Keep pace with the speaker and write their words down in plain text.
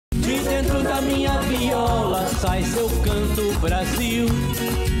minha viola sai seu canto, Brasil.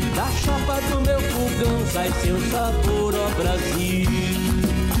 Da chapa do meu fogão sai seu sabor, ó Brasil.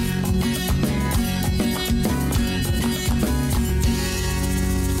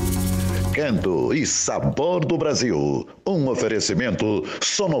 Canto e Sabor do Brasil. Um oferecimento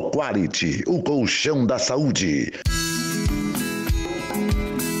Sonoquality, o colchão da saúde.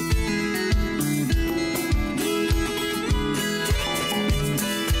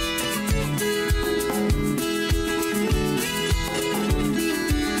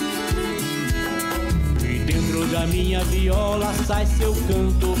 E dentro da minha viola sai seu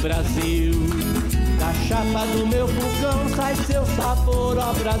canto, Brasil. Da chapa do meu fogão sai seu sabor,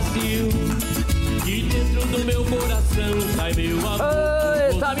 ó Brasil. De dentro do meu coração sai meu amor.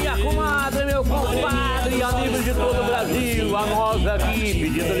 Eita, minha comadre, meu compadre, amigos de todo o Brasil, a nós aqui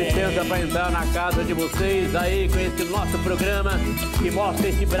pedindo licença para entrar na casa de vocês aí com esse nosso programa que mostra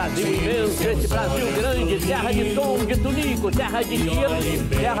esse Brasil imenso, esse Brasil grande, terra de Tom, de Tunico, terra de Dias,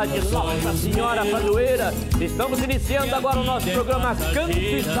 terra de Nossa Senhora Padroeira. Estamos iniciando agora o nosso programa Canto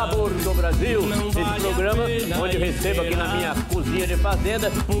e Sabor do Brasil. Esse programa onde recebo aqui na minha cozinha de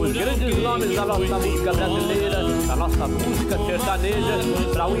fazenda os grandes nomes da nossa música brasileira, da nossa música sertaneja,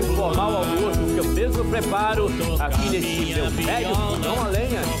 para um informal almoço que eu mesmo preparo aqui nesse meu velho fogão a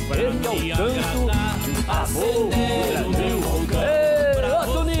lenha. Esse é o Canto e Sabor do Brasil. Ei, ô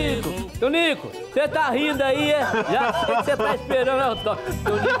Tunico! Tunico, você tá rindo aí, é? Já sei que você tá esperando.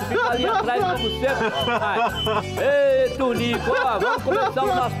 Tunico fica ali atrás como sempre. Ei, Tunico, ó, vamos começar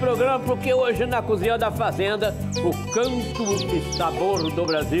o nosso programa porque hoje na cozinha da fazenda, o Canto e Sabor do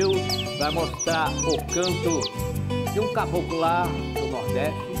Brasil vai mostrar o canto de um caboclo lá do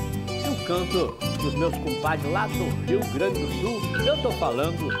Nordeste e um canto dos meus compadres lá do Rio Grande do Sul. Eu tô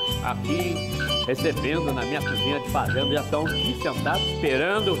falando aqui, recebendo na minha cozinha de fazenda, já estão aqui sentados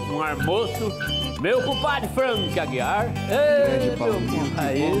esperando um almoço. Meu compadre Frank Aguiar. Ei, meu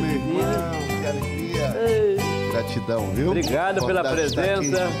compadre. Que alegria. Ei. Gratidão, viu? Obrigado pela presença.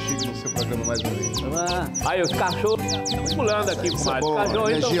 Contigo no seu programa mais uma vez. Aí os cachorros pulando aqui, compadre. Boa, Cachorro,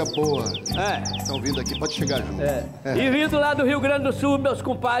 energia então... boa. É. Estão vindo aqui, pode chegar junto. E vindo lá do Rio Grande do Sul, meus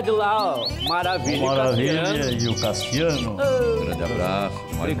compadres lá, ó. Maravilha. Maravilha e o Cassiano. Grande abraço.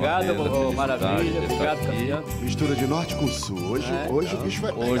 Obrigado, Maravilha. Obrigado, Cassiano. Mistura de norte com sul. Hoje o bicho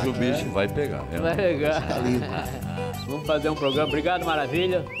vai pegar. Hoje o bicho vai pegar. Vai pegar. Tá lindo. Vamos fazer um programa. Obrigado,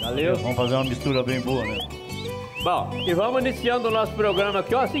 Maravilha. Valeu. Vamos fazer uma mistura bem boa, né? Bom, e vamos iniciando o nosso programa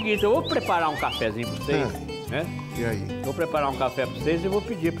aqui. Ó, é o seguinte, eu vou preparar um cafezinho pra vocês, né? E aí? Vou preparar um café pra vocês e vou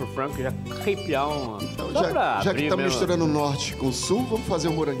pedir pro Frank já arrepiar uma... Então, já que estamos misturando norte com sul, vamos fazer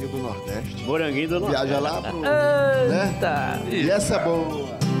um moranguinho do Nordeste. Moranguinho do Nordeste. Viaja lá pro... Eita! Né? E essa é boa.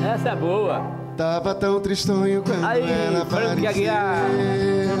 Essa é boa. Tava tão tristonho quando aí, ela Frank Aguiar.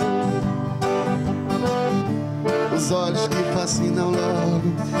 Os olhos que fascinam logo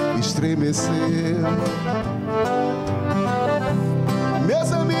estremeceu.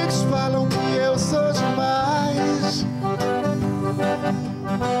 Meus amigos falam que eu sou demais.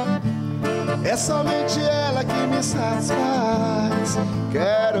 É somente ela que me satisfaz.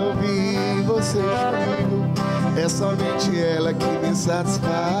 Quero ouvir vocês comigo. É somente ela que me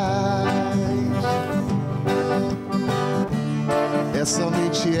satisfaz. É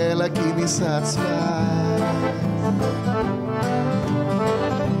somente ela que me satisfaz.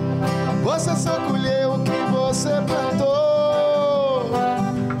 Você só colheu o que você plantou.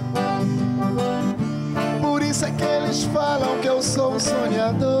 Por isso é que eles falam que eu sou um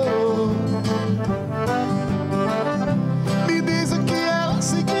sonhador. Me diz o que ela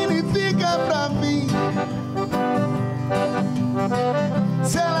significa pra mim.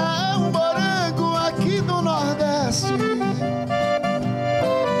 Se ela é um morango aqui do Nordeste.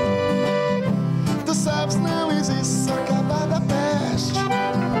 Tu sabes, não existe só acabar da peste.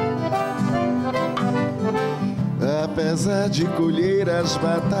 Apesar de colher as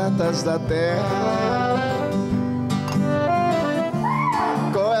batatas da terra,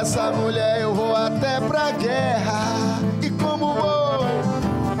 com essa mulher eu vou até pra guerra. E como vou?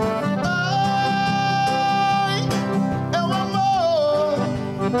 Ai, é o amor.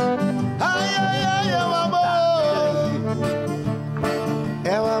 Ai, ai, ai, é o amor.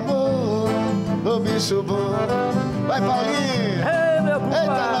 É o amor, o bicho bom. Vai, Paulinho. Ei, meu compadre.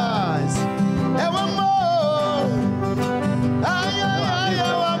 Eita, nós. É o amor. Ai, ai, ai,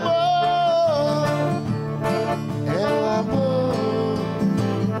 é o amor. É o amor.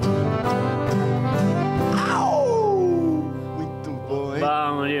 Au! Muito bom, hein?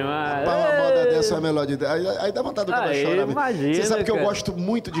 Bom demais. Uma moda dessa, uma melodia. Aí dá vontade do cara chorar. Imagina, você sabe que cara. eu gosto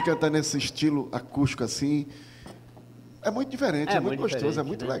muito de cantar nesse estilo acústico assim. É muito diferente, é muito gostoso, é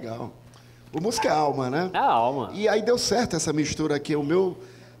muito legal. O música é alma, né? É a alma. E aí deu certo essa mistura aqui. O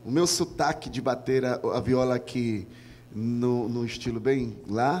meu sotaque de bater a viola aqui no estilo bem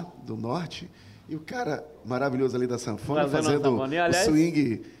lá do norte. E o cara maravilhoso ali da sanfona fazendo o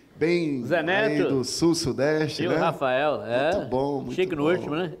swing bem aí do sul-sudeste, né? E o Rafael, Muito bom, muito chique bom. no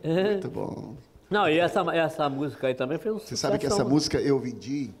último, né? Muito bom. Não, e essa música aí também fez um sucesso. Você sabe que essa música eu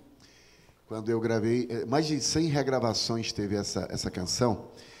vendi quando eu gravei, mais de 100 regravações teve essa canção.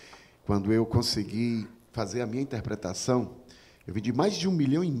 Quando eu consegui fazer a minha interpretação, eu vendi mais de 1,5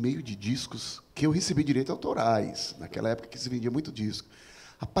 milhão de discos que eu recebi direitos autorais. Naquela época que se vendia muito disco.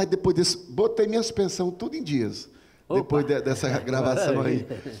 Rapaz, depois desse, botei minhas pensões tudo em dias. Opa. Depois dessa gravação aí.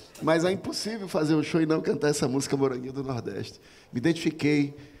 Mas é impossível fazer um show e não cantar essa música Moranguinho do Nordeste. Me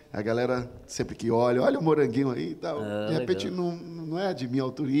identifiquei. A galera sempre que olha o Moranguinho aí e tal. De repente não é de minha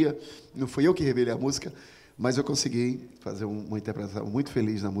autoria, não fui eu que revelei a música, mas eu consegui fazer uma interpretação muito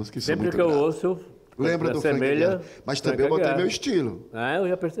feliz na música. E sempre que eu ouço, lembra do Frank Aguiar. Mas também eu botei meu estilo. Eu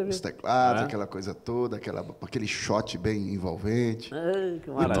já percebi. Os teclados, aquela coisa toda, aquele shot bem envolvente.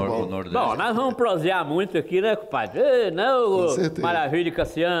 Que maravilha. Bom, nós vamos prosear muito aqui, né, compadre? Não, Maravilha,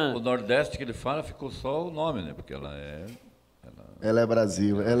 Cassiano. O Nordeste que ele fala ficou só o nome, né? Porque ela é... Ela é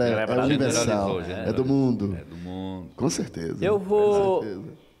Brasil, ela é universal, é do mundo. É do mundo. Com certeza. Eu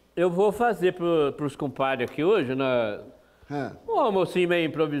vou fazer para os compadres aqui hoje, um almocinho meio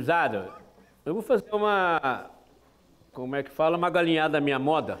improvisado. Eu vou fazer como é que fala? Uma galinhada à minha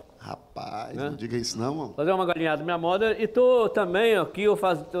moda. Rapaz, não diga isso não, mano. Fazer uma galinhada à minha moda. E tô também aqui,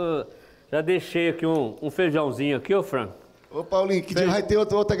 já deixei aqui um feijãozinho aqui, ô Franco. Ô, Paulinho, que dia vai ter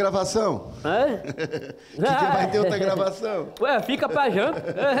outra gravação? Que dia vai ter outra gravação? Ué, fica pra janta,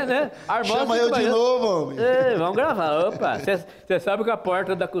 né? Chama eu de novo, homem. Vamos gravar, opa. Você sabe que a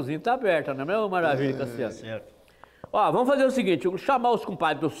porta da cozinha tá aberta, não é meu maravilha, Cassiano? Certo. Ó, vamos fazer o seguinte, eu vou chamar os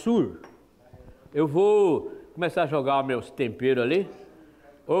compadres do Sul. Eu vou começar a jogar os meus temperos ali,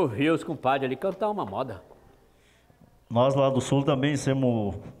 ouvir os compadres ali cantar uma moda. Nós lá do Sul também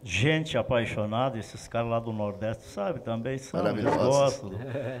somos gente apaixonada, esses caras lá do Nordeste, sabe, também são, eles gostam de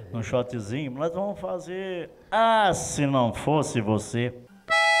um shotzinho. Nós vamos fazer se não fosse você.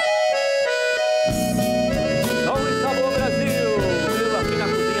 Sabor Brasil, eu aqui na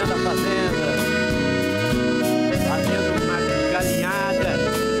cozinha da fazenda, fazendo uma galinhada.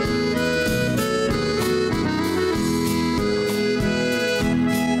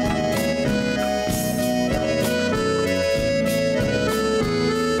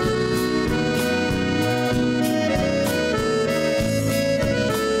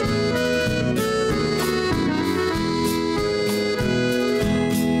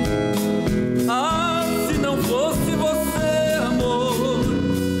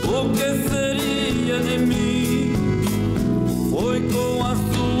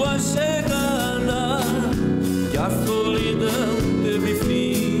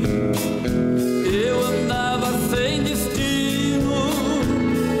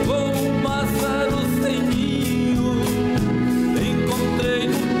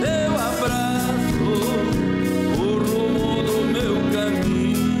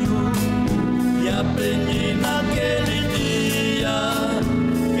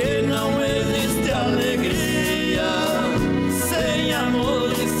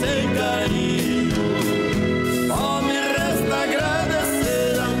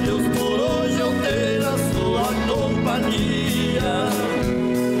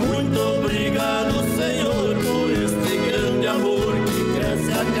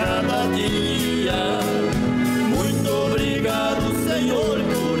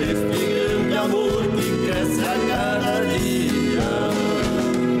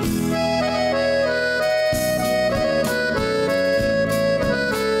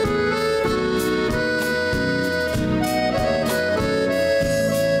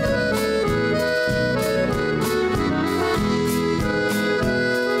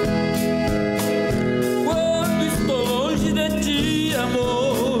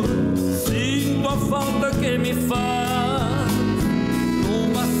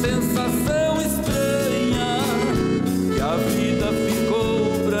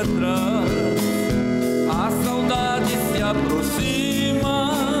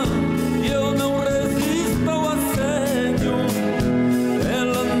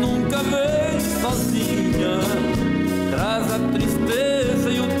 Tristeza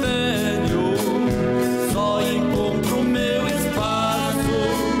e o tédio, só encontro meu espaço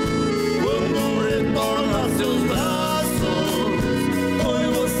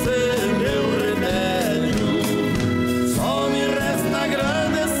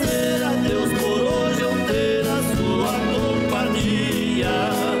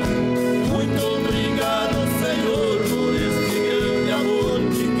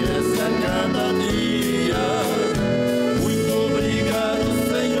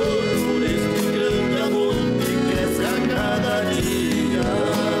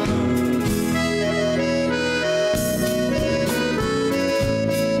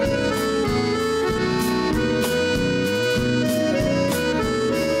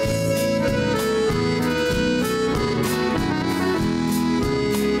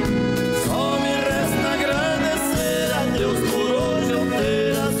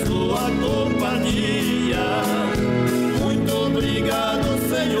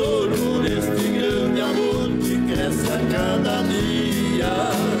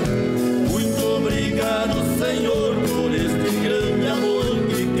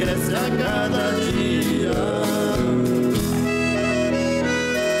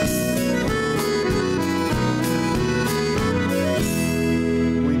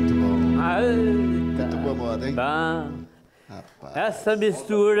misturada, hein? Tá. Rapaz. Essa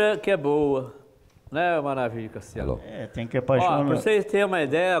mistura que é boa. Né, Maravilha, Cassiano? Tem que Ó, apaixonar. pra vocês terem uma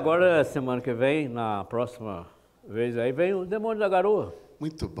ideia, agora, semana que vem, na próxima vez aí, vem o Demônio da Garoa.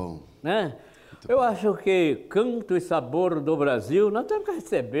 Muito bom. Né? Eu acho que Canto e Sabor do Brasil, nós temos que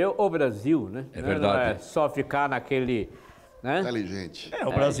receber o Brasil, né? É verdade. Não é só ficar naquele... Né? Inteligente.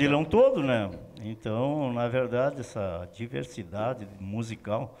 O Brasil é um todo, né? Então, na verdade, essa diversidade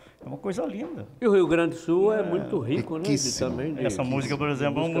musical é uma coisa linda. E o Rio Grande do Sul é muito rico, né? Riquíssimo. Essa música, por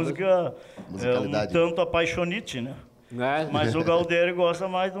exemplo, é uma música um tanto apaixonite, né? Né? Mas o Galdério gosta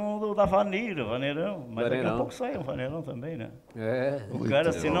mais da vaneirão. Mas daqui Vaneirão. a pouco sai um vaneirão também, né? É. O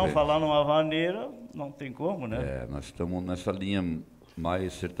cara, se não falar numa vaneira, não tem como, né? Nós estamos nessa linha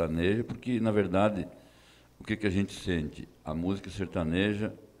mais sertaneja, porque, na verdade, o que a gente sente? A música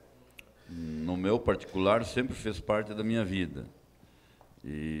sertaneja, no meu particular, sempre fez parte da minha vida.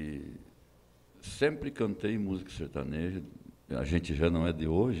 E sempre cantei música sertaneja. A gente já não é de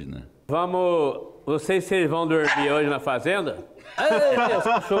hoje, né? Vamos... Vocês vão dormir hoje na fazenda? Ei, Deus,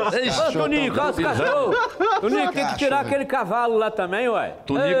 cachorro. Ô, Tonico, olha os cachorros. Tonico, tem que tirar aquele cavalo lá também, ué.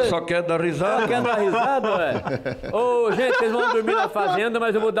 Tonico só quer dar risada. Só quer dar risada, ué. Ô, gente, vocês vão dormir na fazenda,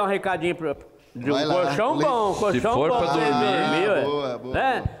 mas eu vou dar um recadinho de um colchão bom, colchão bom. Se for pra dormir, ué.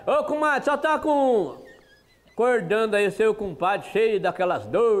 Boa. Ô, comadre, só tá acordando aí seu compadre, cheio daquelas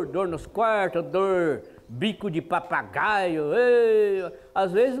dor nos quartos, bico de papagaio. Ei,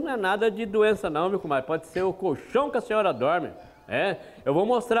 às vezes não é nada de doença não, meu comadre, pode ser o colchão que a senhora dorme. Eu vou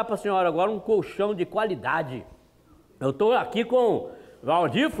mostrar pra senhora agora um colchão de qualidade. Eu tô aqui com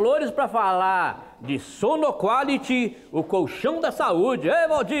Valdir Flores para falar de Sono Quality, o colchão da saúde. Ei,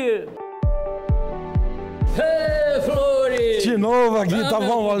 Valdir! Ei, Flores! De novo aqui, tá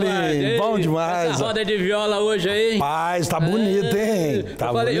bom, Paulinho? Bom demais. Essa roda de viola hoje aí. Paz, tá bonito, hein?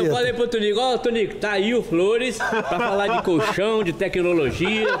 Tá bonito. Eu falei pro Tonico, ó, Tonico, tá aí o Flores pra falar de colchão, de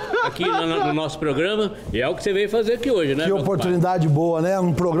tecnologia, aqui no nosso programa. E é o que você veio fazer aqui hoje, né? Que oportunidade boa, né?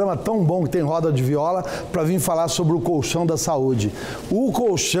 Um programa tão bom que tem roda de viola pra vir falar sobre o colchão da saúde. O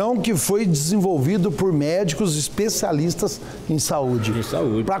colchão que foi desenvolvido por médicos especialistas em saúde. Em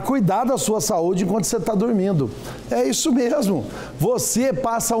saúde. Pra cuidar da sua saúde enquanto você tá dormindo. É isso mesmo. Você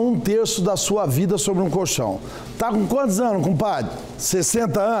passa 1/3 da sua vida sobre um colchão. Tá com quantos anos, compadre?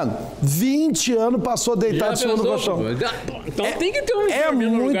 60 anos? 20 anos passou deitado sobre o colchão. Então tem que ter um É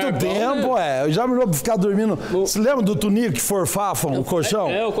muito tempo, né? Eu já me lembro de ficar dormindo. Você lembra do Tunico que forfafa o colchão?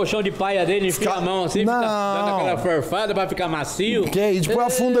 O colchão de paia dele, enfia a mão assim, fica dando aquela forfada pra ficar macio. Que aí, depois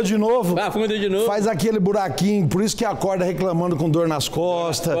afunda de novo. Afunda de novo. Faz aquele buraquinho, por isso que acorda reclamando com dor nas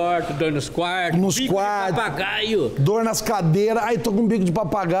costas. Dor nos quartos. Nos quartos. Papagaio. Dor nas cadeiras. Ai, tô com bico de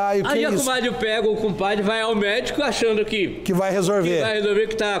papagaio. Aí a comadre pega o compadre, vai ao médico achando que vai resolver. Vai resolver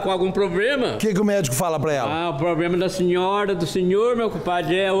que tá com algum problema. O que o médico fala pra ela? O problema da senhora, do senhor, meu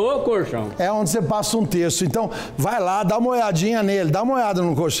compadre, é o colchão. É onde você passa 1/3. Então, vai lá, dá uma olhadinha nele, dá uma olhada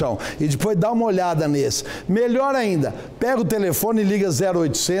no colchão. E depois dá uma olhada nesse. Melhor ainda, pega o telefone e liga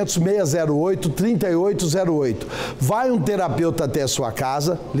 0800 608 3808. Vai um terapeuta até a sua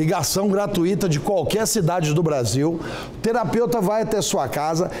casa, ligação gratuita de qualquer cidade do Brasil. O terapeuta vai até a sua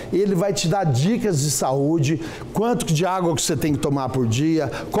casa, ele vai te dar dicas de saúde, quanto de água que você tem que tomar por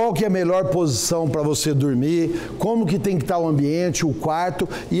dia, qual que é a melhor posição para você dormir, como que tem que estar o ambiente, o quarto,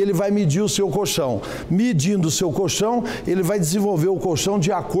 e ele vai medir o seu colchão. Medindo o seu colchão, ele vai desenvolver o colchão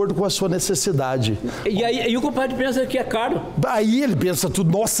de acordo com a sua necessidade. E o compadre pensa que é caro. Aí ele pensa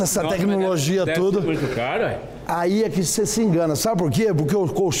tudo, nossa, essa tecnologia tudo. Ser muito caro, é? Aí é que você se engana, sabe por quê? Porque o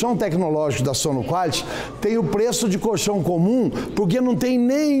colchão tecnológico da Sono Quality tem o preço de colchão comum, porque não tem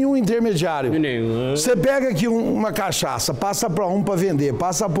nenhum intermediário. Nenhum. Você pega aqui uma cachaça, passa para um para vender,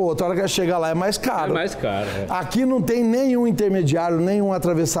 passa para outro, a hora que chega lá é mais caro. É mais caro. É. Aqui não tem nenhum intermediário, nenhum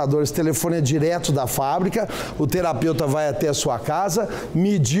atravessador, esse telefone é direto da fábrica, o terapeuta vai até a sua casa,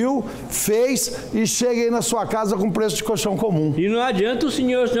 mediu, fez e chega aí na sua casa com preço de colchão comum. E não adianta o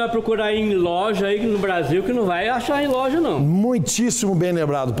senhor procurar em loja aí no Brasil que não vai achar em loja, não. Muitíssimo bem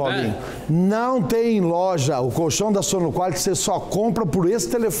lembrado, Paulinho. Não tem em loja. O colchão da Sono Quality você só compra por esse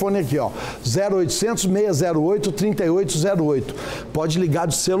telefone aqui, ó. 0800 608 3808. Pode ligar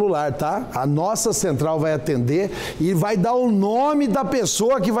de celular, tá? A nossa central vai atender e vai dar o nome da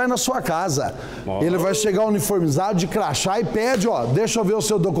pessoa que vai na sua casa. Ele vai chegar uniformizado de crachá e pede, ó, deixa eu ver o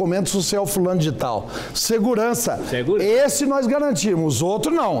seu documento se você é o fulano de tal. Segurança. Esse nós garantimos. Os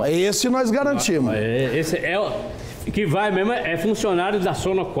outros não. Esse nós garantimos. Esse é o que vai mesmo, é funcionário da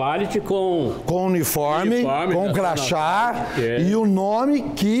Sono Quality com uniforme com crachá e o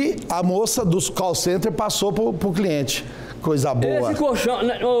nome que a moça dos call center passou pro cliente. Coisa boa. Esse colchão...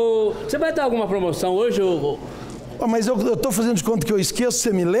 Você vai dar alguma promoção hoje? Mas eu tô fazendo de conta que eu esqueço,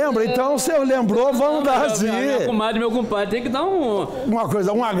 você me lembra? Então, se eu lembrou, vamos dar assim. Minha comadre, meu compadre, tem que dar uma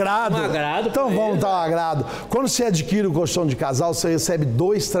coisa, um agrado. Um agrado. Então vamos dar um agrado. Quando você adquire o colchão de casal, você recebe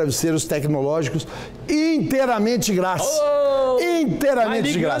 2 travesseiros tecnológicos inteiramente grátis.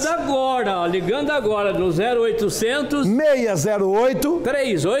 Inteiramente grátis. Ligando agora no 0800 608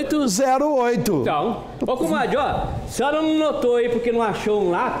 3808. Então, comadre, a senhora não notou aí porque não achou um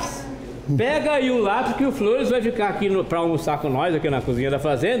lápis? Pega aí o lápis que o Flores vai ficar aqui para almoçar com nós, aqui na cozinha da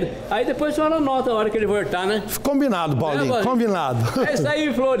fazenda. Aí depois a senhora anota a hora que ele voltar, né? Combinado, Paulinho, combinado. É isso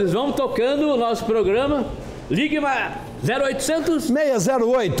aí, Flores. Vamos tocando o nosso programa. Ligue 0800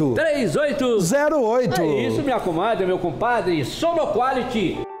 608 3808. É isso, minha comadre, meu compadre.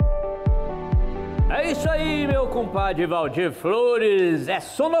 Sonoquality. É isso aí, meu compadre Valdir Flores. É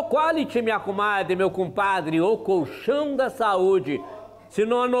Sonoquality, minha comadre, meu compadre. O colchão da saúde. Se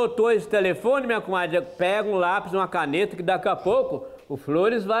não anotou esse telefone, minha comadre, pega um lápis, uma caneta, que daqui a pouco o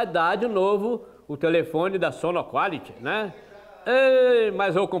Flores vai dar de novo o telefone da Sonoquality, né? Ei,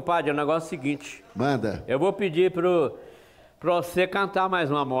 mas, ô compadre, o negócio é o seguinte. Manda. Eu vou pedir pra você cantar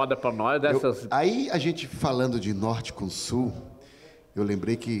mais uma moda pra nós dessas... Aí, a gente falando de norte com sul, eu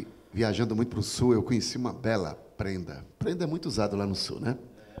lembrei que, viajando muito pro sul, eu conheci uma bela prenda. Prenda é muito usado lá no sul, né?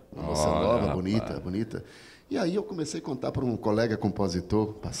 Uma moça nova, bonita. E aí eu comecei a contar para um colega compositor,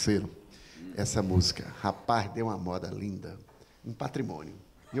 parceiro, essa música. Rapaz, deu uma moda linda, um patrimônio.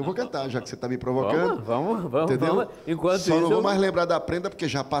 E eu vou cantar, já que você está me provocando. Vamos. Entendeu? Enquanto Só isso, não vou mais lembrar da prenda, porque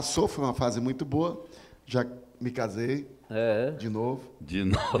já passou, foi uma fase muito boa. Já me casei de novo.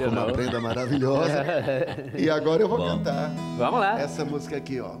 Foi uma prenda maravilhosa. E agora eu vou cantar. Vamos lá. Essa música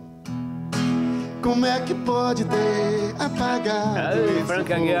aqui, ó. Como é que pode ter apagado esse fogo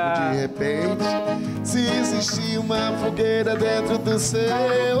de repente, se existir uma fogueira dentro do seu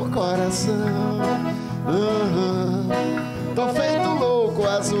coração? Tô feito louco,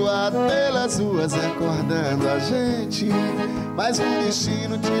 azoado pelas ruas, acordando a gente, mas o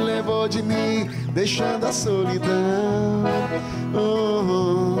destino te levou de mim, deixando a solidão.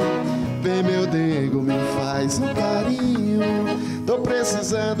 Vem, meu nego, me faz um carinho. Tô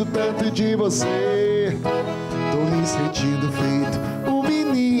precisando tanto de você. Tô me sentindo feito um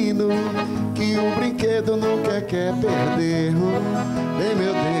menino que o brinquedo nunca quer perder. Vem,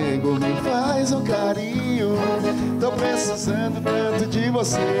 meu nego, me faz um carinho. Tô precisando tanto de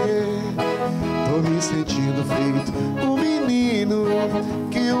você. Tô me sentindo feito um menino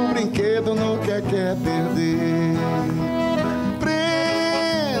que o brinquedo nunca quer perder.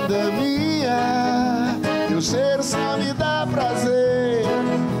 Minha, teu cheiro só me dá prazer.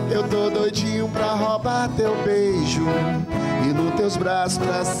 Eu tô doidinho pra roubar teu beijo e nos teus braços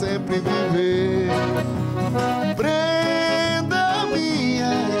pra sempre viver. Prenda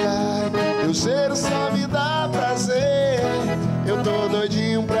minha, teu cheiro só me dá prazer. Eu tô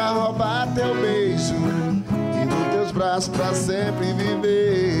doidinho pra roubar teu beijo e nos teus braços pra sempre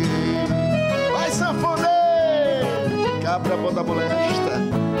viver. Vai, sanfoneiro, cabra bunda molesta.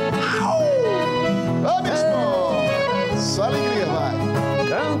 Ô, bispo! Só alegria, vai!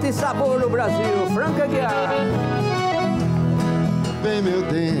 Canto e sabor no Brasil, Franca Aguiar. Vem, meu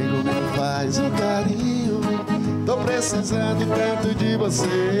nego, me faz um carinho. Tô precisando tanto de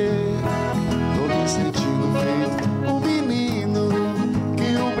você. Tô me sentindo feito um menino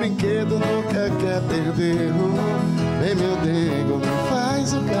que o brinquedo nunca quer perder. Vem, meu nego, me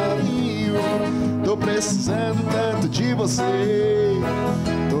faz um carinho. Tô precisando tanto de você.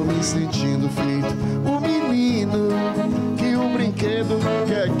 Tô me sentindo feito um menino que o brinquedo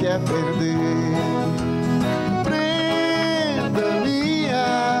nunca quer perder. Prenda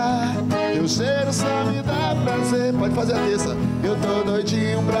minha, teu cheiro só me dá prazer. Pode fazer a terça. Eu tô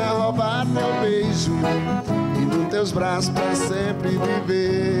doidinho pra roubar teu beijo e nos teus braços pra sempre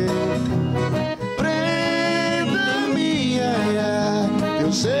viver. Prenda minha,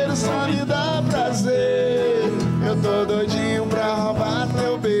 teu cheiro só me dá prazer. Eu tô doidinho pra roubar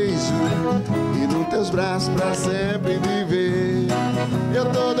teu beijo e nos teus braços pra sempre viver. Eu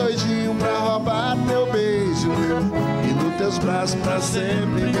tô doidinho pra roubar teu beijo e nos teus braços pra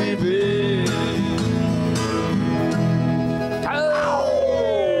sempre viver.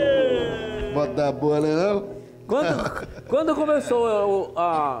 Bota boa, não? Quando começou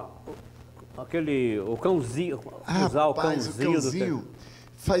o cãozinho, usar o cãozinho?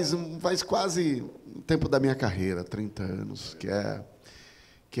 Faz quase o tempo da minha carreira, 30 anos,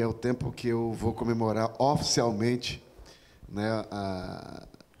 que é o tempo que eu vou comemorar oficialmente, né,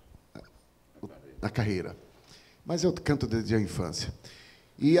 a carreira. Mas eu canto desde a infância.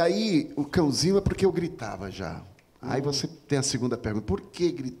 E aí, o cãozinho é porque eu gritava já. Aí você tem a segunda pergunta, por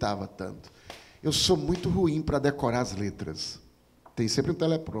que gritava tanto? Eu sou muito ruim para decorar as letras. Tem sempre um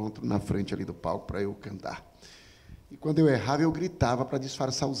teleprompter na frente ali do palco para eu cantar. E quando eu errava, eu gritava para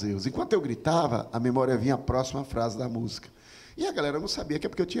disfarçar os erros. Enquanto eu gritava, a memória vinha a próxima frase da música. E a galera não sabia que é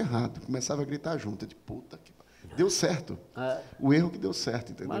porque eu tinha errado. Começava a gritar junto. Eu disse, puta que... Deu certo. O erro que deu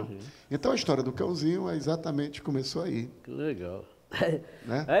certo, entendeu? Imagina. Então, a história do cãozinho exatamente começou aí. Que legal.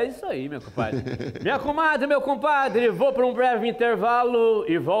 Né? É isso aí, meu compadre. Minha comadre, meu compadre, vou para um breve intervalo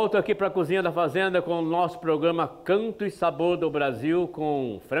e volto aqui para a Cozinha da Fazenda com o nosso programa Canto e Sabor do Brasil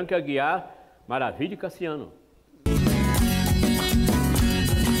com Frank Aguiar, Maravilha e Cassiano.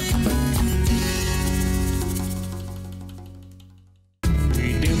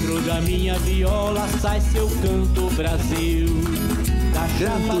 Da minha viola sai seu canto, Brasil.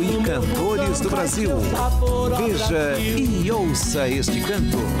 Canto e cantores do Brasil. Veja e ouça este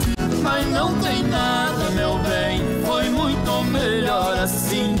canto. Mas não tem nada, meu bem, foi muito melhor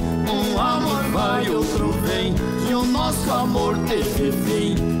assim. Um amor vai, outro vem, e o nosso amor teve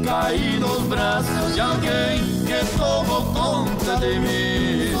fim. Caí nos braços de alguém que tomou conta de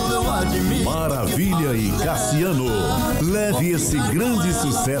mim. Eu admiro. Maravilha e Cassiano, leve esse grande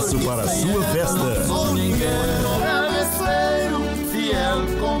sucesso para a sua festa. Sou ninguém, travesseiro, fiel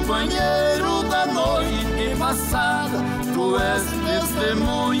companheiro da noite passada. Tu és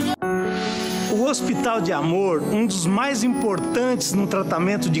testemunha. O Hospital de Amor, um dos mais importantes no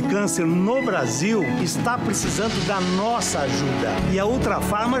tratamento de câncer no Brasil, está precisando da nossa ajuda. E a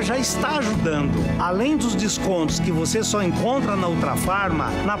Ultrafarma já está ajudando. Além dos descontos que você só encontra na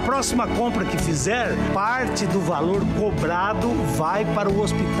Ultrafarma, na próxima compra que fizer, parte do valor cobrado vai para o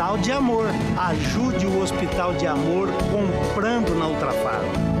Hospital de Amor. Ajude o Hospital de Amor comprando na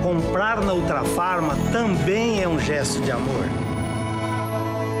Ultrafarma. Comprar na Ultrafarma também é um gesto de amor.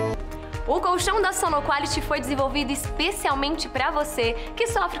 O colchão da Sonoquality foi desenvolvido especialmente para você que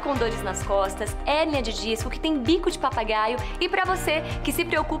sofre com dores nas costas, hérnia de disco, que tem bico de papagaio e para você que se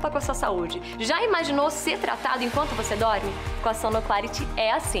preocupa com a sua saúde. Já imaginou ser tratado enquanto você dorme? Com a Sonoquality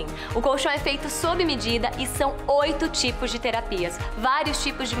é assim. O colchão é feito sob medida e são 8 tipos de terapias, vários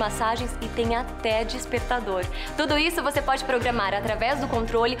tipos de massagens e tem até despertador. Tudo isso você pode programar através do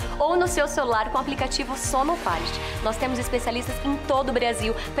controle ou no seu celular com o aplicativo Sonoquality. Nós temos especialistas em todo o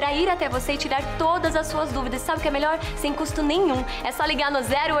Brasil para ir até você e tirar todas as suas dúvidas. Sabe o que é melhor? Sem custo nenhum. É só ligar no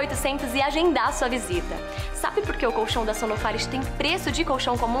 0800 e agendar a sua visita. Sabe por que o colchão da Sonoquality tem preço de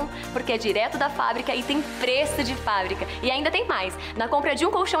colchão comum? Porque é direto da fábrica e tem preço de fábrica. E ainda tem mais. Na compra de um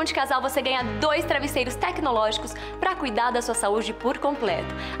colchão de casal, você ganha 2 travesseiros tecnológicos para cuidar da sua saúde por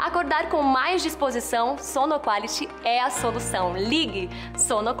completo. Acordar com mais disposição, Sonoquality é a solução. Ligue!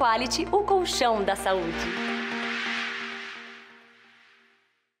 Sonoquality, o colchão da saúde.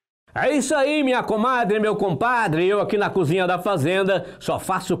 É isso aí, minha comadre, meu compadre. Eu aqui na Cozinha da Fazenda só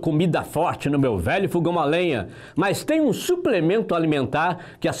faço comida forte no meu velho fogão a lenha. Mas tem um suplemento alimentar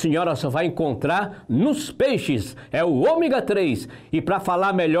que a senhora só vai encontrar nos peixes. É o ômega 3. E para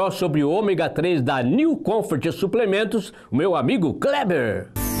falar melhor sobre o ômega 3 da New Comfort Suplementos, o meu amigo Kleber.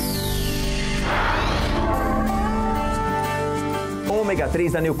 Ômega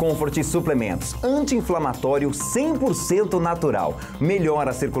 3 da New Comfort Suplementos, anti-inflamatório 100% natural,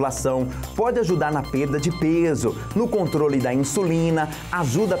 melhora a circulação, pode ajudar na perda de peso, no controle da insulina,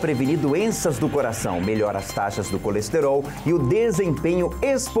 ajuda a prevenir doenças do coração, melhora as taxas do colesterol e o desempenho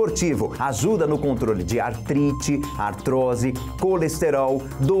esportivo, ajuda no controle de artrite, artrose, colesterol,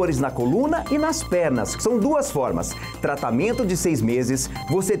 dores na coluna e nas pernas. São 2 formas. Tratamento de 6 meses,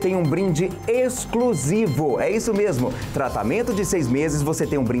 você tem um brinde exclusivo. É isso mesmo, tratamento de 6 meses você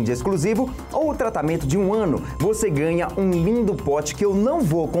tem um brinde exclusivo, ou o tratamento de 1 ano você ganha um lindo pote que eu não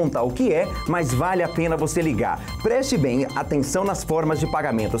vou contar o que é, mas vale a pena você ligar. Preste bem atenção nas formas de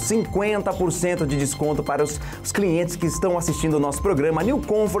pagamento, 50% de desconto para os clientes que estão assistindo o nosso programa New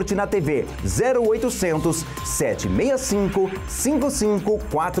Comfort na TV, 0800 765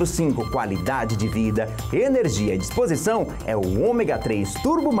 5545, qualidade de vida, energia e disposição é o ômega 3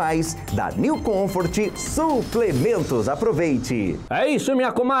 Turbo Mais da New Comfort Suplementos. Aproveite! É isso,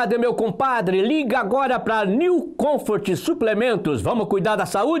 minha comadre, meu compadre. Liga agora para New Comfort Suplementos. Vamos cuidar da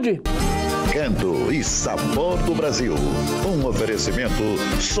saúde? Canto e Sabor do Brasil. Um oferecimento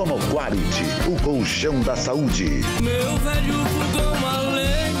Sonoquality, o colchão da saúde. Meu velho fogão a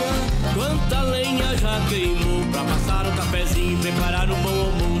lenha, quanta lenha já queimou. Pra passar um cafezinho, preparar um bom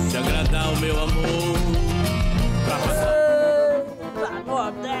almoço e agradar o meu amor. Pra passar... Eita,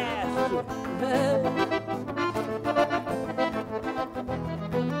 Nordeste!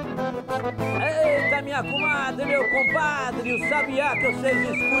 Eita, minha comadre, meu compadre, o sabiá que vocês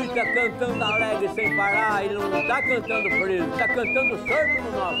escutam cantando alegre sem parar, ele não tá cantando preso, tá cantando sorto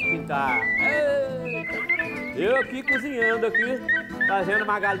no nosso quintal. Eita. Eu aqui cozinhando aqui, fazendo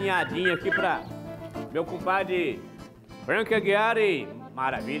uma galinhadinha aqui pra meu compadre Franco Aguiar e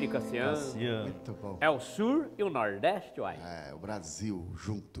Maravilha e Cassiano. Muito bom. É o Sul e o Nordeste, uai. É, o Brasil,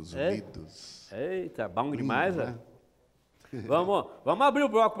 juntos, unidos. Eita, bom demais, né? Vamos abrir o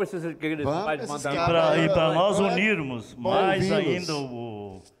bloco para vocês que eles podem mandar. E para nós unirmos mais ainda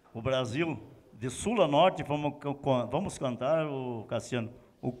o Brasil, de sul a norte, vamos cantar, Cassiano,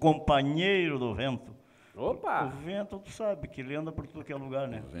 o Companheiro do Vento. Opa! O vento, tu sabe, que ele anda por tudo que é lugar,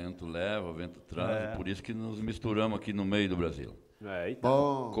 né? O vento leva, o vento traz, por isso que nos misturamos aqui no meio do Brasil.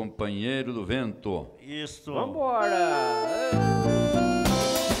 Então. Companheiro do Vento. Isso. Vambora!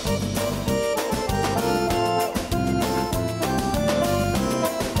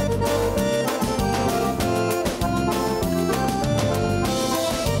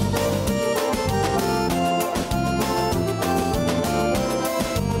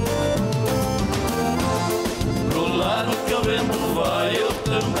 Pro lado que o vento vai, eu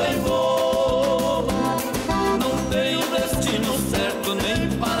também vou. Não tenho destino certo nem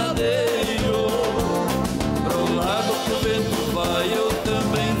paradeiro. Pro lado que o vento vai, eu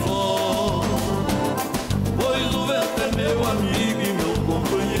também vou. Pois o vento é meu amigo e meu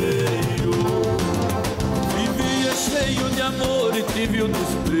companheiro. Vivia cheio de amor e tive o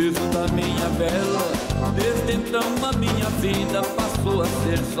desprezo da minha bela. Desde então a minha vida passou a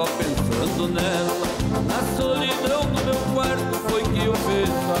ser só pensando nela. Na solidão do meu quarto foi que o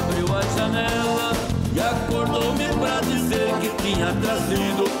vento abriu a janela e acordou-me pra dizer que tinha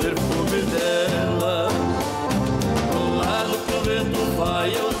trazido o perfume dela. Pro lado que o vento vai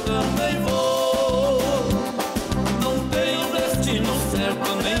eu também vou. Não tenho destino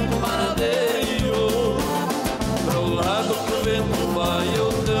certo nem paradeiro. Pro lado que o vento vai eu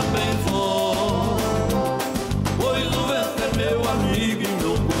também vou. Pois o vento é meu amigo e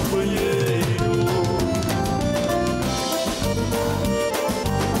meu companheiro.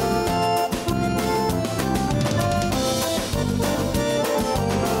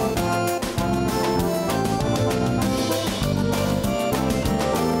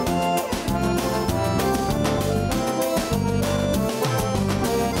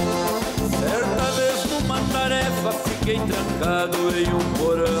 Fiquei trancado em um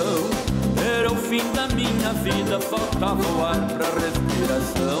porão. Era o fim da minha vida, faltava o ar pra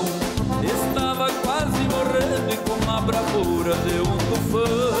respiração. Estava quase morrendo e com a bravura de um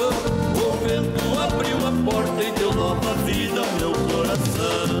tufão o vento abriu a porta e deu nova vida ao meu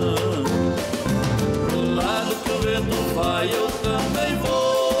coração. Pro lado que o vento vai eu também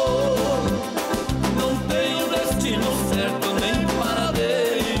vou. Não tenho destino certo nem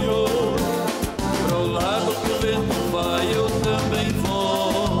paradeiro. Pro lado que o vento vai eu também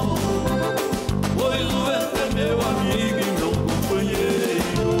vou. Pois o vento é meu amigo e meu companheiro.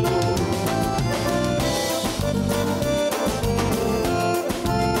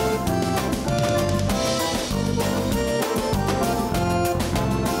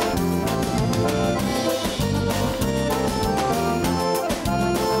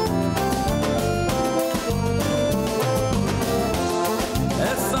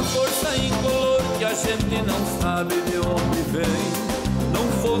 Essa força incolor que a gente não sabe de onde vem, não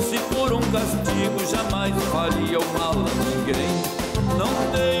fosse por um castigo jamais faria o mal a ninguém. Não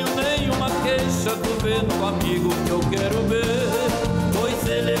tenho nenhuma queixa do vento amigo que eu quero ver, pois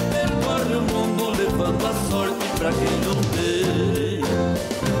ele percorre o mundo levando a sorte pra quem não tem.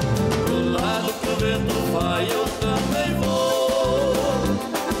 Pro lado que o vento vai eu também vou.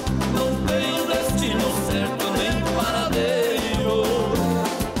 Não tenho destino certo nem paradeiro.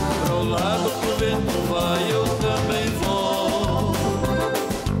 Pro lado que o vento vai eu também vou.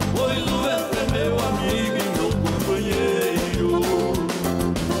 Pois o vento é meu amigo e meu companheiro.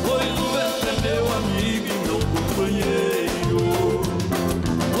 Pois o vento é meu amigo e meu companheiro.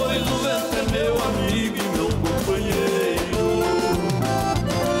 Pois o vento é meu amigo e meu companheiro.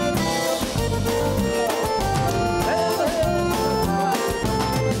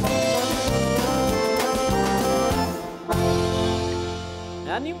 É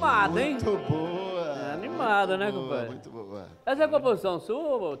animado, hein? Muito boa. É animado, né, compadre? Muito boa. Essa é a composição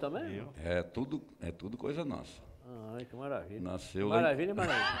sua também? É tudo coisa nossa. Ai, que maravilha. Nasceu Maravilha,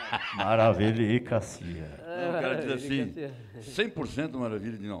 maravilha. Maravilha e Cassia. O cara diz assim, 100%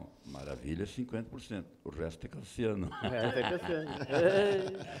 maravilha. Não, maravilha é 50%. O resto é Cassiano. O resto é Cassiano.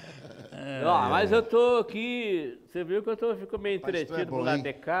 Ó, mas eu tô aqui, você viu que eu fico meio entretido pro lado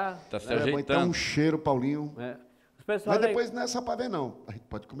de cá. Tá se Tá um ajeitando. cheiro, Paulinho. Mas depois não é só para ver, não. A gente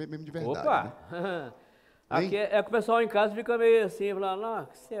pode comer mesmo de verdade. Opa! Né? Aqui é que o pessoal em casa fica meio assim, falando, o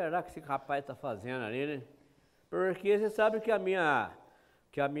que será que esse rapaz está fazendo ali, né? Porque você sabe que a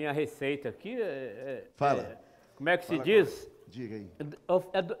minha receita aqui Fala. como é que se diz? Diga aí.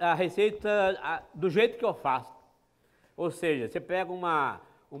 A receita do jeito que eu faço. Ou seja, você pega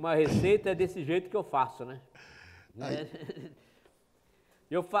uma receita desse jeito que eu faço, né?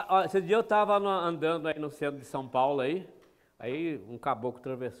 Esse dia eu estava andando aí no centro de São Paulo aí um caboclo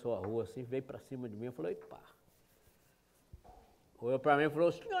atravessou a rua assim, veio pra cima de mim e falou, pá. Olhou pra mim e falou,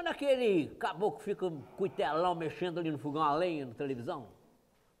 o senhor naquele caboclo que fica com o telão mexendo ali no fogão a lenha, na televisão?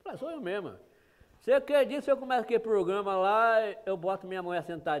 Eu falei, sou eu mesmo. Você quer dizer, se eu começo aquele programa lá, eu boto minha mulher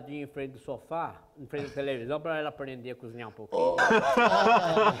sentadinha em frente do sofá, em frente da televisão, pra ela aprender a cozinhar um pouquinho.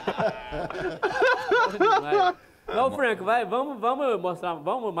 Não, Frank, vamos mostrar,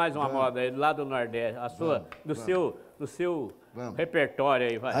 vamos mais uma moda aí, lá do Nordeste, do seu repertório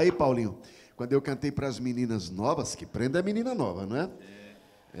aí, vai. Aí, Paulinho, quando eu cantei para as meninas novas, que prenda é menina nova, não é?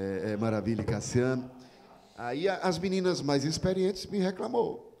 É Maravilha e Cassiano. Aí as meninas mais experientes me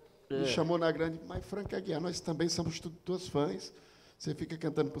reclamou. Me chamou na grande, mas Frank Aguiar, nós também somos tuas fãs. Você fica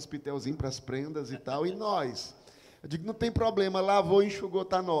cantando para os pitelzinhos, para as prendas e tal, e nós? Eu digo, não tem problema, lavou, enxugou,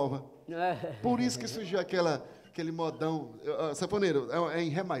 tá nova. Por isso que surgiu aquele modão. Sanfoneiro, é em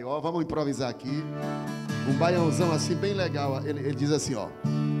Ré maior, vamos improvisar aqui. Um baiãozão assim, bem legal. Ele diz assim, ó.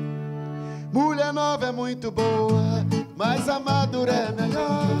 Mulher nova é muito boa, mas a madura é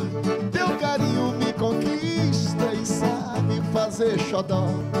melhor. Teu carinho me conquista e sabe fazer xodó.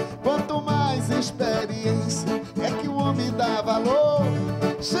 Quanto mais experiência é que o homem dá valor.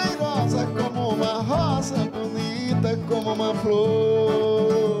 Cheirosa como uma rosa, bonita como uma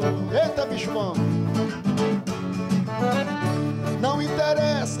flor. Eita, bicho bom. Não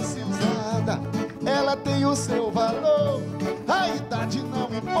interessa se usada, ela tem o seu valor. A idade não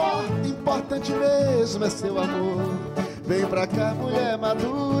importa, importante mesmo é seu amor. Vem pra cá, mulher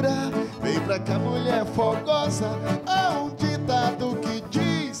madura, vem pra cá, mulher fogosa. Há um ditado que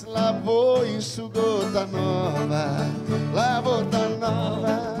diz, lavou, enxugou, tá nova. Lavou, tá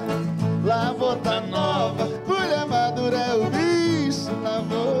nova, lavou, tá nova. Mulher madura é o bicho,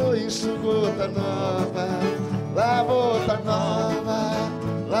 lavou, enxugou, tá nova. Lavou, tá nova,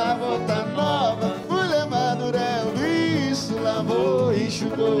 lavou, tá nova. Mulher madura é o bicho, lavou,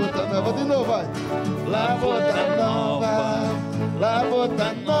 enxugou, tá nova. De novo, vai. Lavou, tá nova, lavou,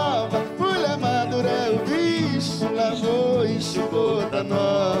 tá nova. Mulher madura é o bicho, lavou, enxugou, tá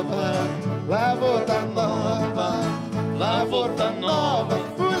nova. Lavou, tá nova, lavou, tá nova.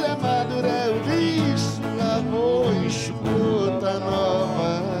 Mulher madura é o bicho, lavou, enxugou, tá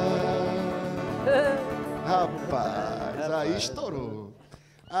nova. Rapaz, aí estourou.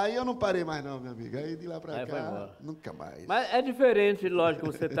 Aí eu não parei mais não, meu amigo. Aí de lá pra cá, nunca mais. Mas é diferente, lógico,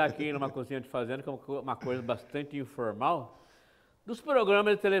 você tá aqui numa cozinha de fazenda, que é uma coisa bastante informal, dos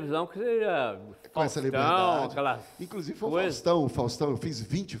programas de televisão que você já... Com essa liberdade. Inclusive foi o Faustão, eu fiz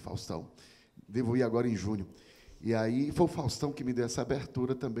 20 Faustão. Devo ir agora em junho. E aí foi o Faustão que me deu essa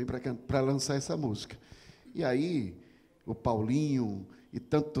abertura também para lançar essa música. E aí, o Paulinho e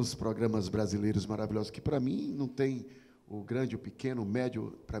tantos programas brasileiros maravilhosos, que para mim não tem o grande, o pequeno, o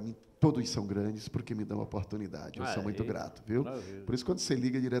médio, para mim todos são grandes, porque me dão oportunidade. Eu sou muito grato, viu? Por isso, quando você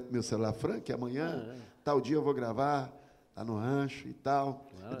liga direto no meu celular, Frank, amanhã, tal dia eu vou gravar, lá no rancho e tal.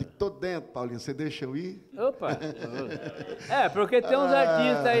 Eu digo, tô dentro, Paulinho, você deixa eu ir? Opa! Porque tem uns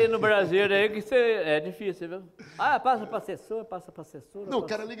artistas aí no Brasil aí que é difícil, viu? Passa pra assessora. Não, o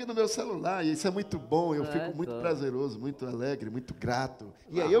cara liga no meu celular, e isso é muito bom, eu fico muito prazeroso, muito alegre, muito grato.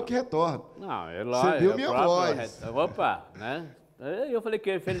 E aí eu que retorno. Não, você viu minha voz. Opa, né? Eu falei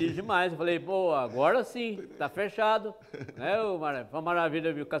que feliz demais. Eu falei, pô, agora sim, tá fechado. Né? Uma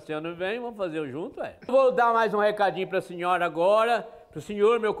maravilha, viu? O Cassiano vem, vamos fazer junto, Vou dar mais um recadinho pra senhora agora. Pro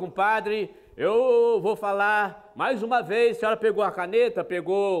senhor, meu compadre. Eu vou falar mais uma vez. A senhora pegou a caneta,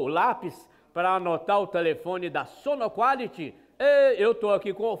 pegou o lápis para anotar o telefone da Sonoquality. Eu tô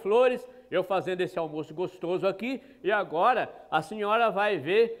aqui com o Flores, eu fazendo esse almoço gostoso aqui. E agora a senhora vai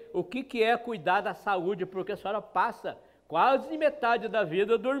ver o que é cuidar da saúde, porque a senhora passa quase metade da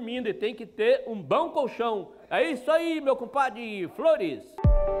vida dormindo e tem que ter um bom colchão. É isso aí, meu compadre Flores.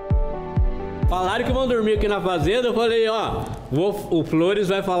 Falaram que vão dormir aqui na fazenda, eu falei, o Flores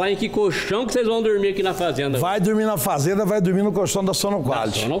vai falar em que colchão que vocês vão dormir aqui na fazenda. Vai dormir na fazenda, vai dormir no colchão da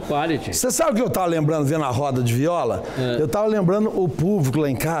Sonoquality. Você sabe o que eu tava lembrando, vendo a roda de viola? Eu tava lembrando o público lá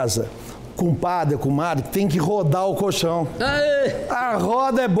em casa. compadre, comadre, tem que rodar o colchão. Aê. A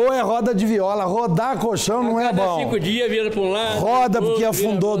roda é boa, é roda de viola. Rodar colchão não é bom. 5 dias vira para um lado. Roda porque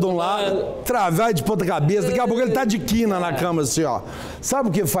afundou de um lado, vai de ponta cabeça. Daqui a pouco ele tá de quina na cama assim, ó. Sabe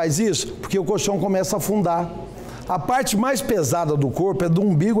o que faz isso? Porque o colchão começa a afundar. A parte mais pesada do corpo é do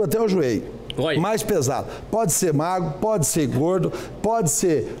umbigo até o joelho. Oi. Mais pesado. Pode ser magro, pode ser gordo, pode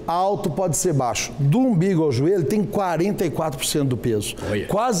ser alto, pode ser baixo. Do umbigo ao joelho tem 44% do peso. Oi.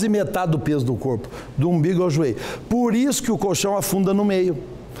 Quase metade do peso do corpo. Do umbigo ao joelho. Por isso que o colchão afunda no meio.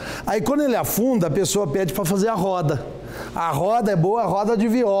 Aí quando ele afunda, a pessoa pede para fazer a roda. A roda é boa, a roda de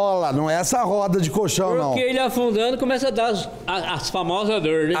viola, não é essa roda de colchão, não. Porque ele afundando começa a dar as famosas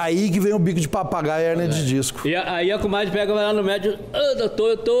dores, né? Aí que vem o bico de papagaio e a hernia de disco. E aí a comadre pega, vai lá no médico,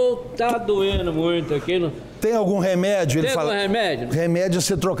 doutor, tá doendo muito aqui. No... Tem algum remédio? Ele Tem fala, algum remédio? Remédio é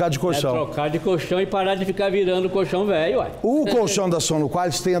você trocar de colchão. É trocar de colchão e parar de ficar virando colchão velho, uai. O colchão da Sono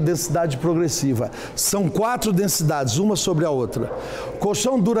Quality tem a densidade progressiva. São 4 densidades, uma sobre a outra. O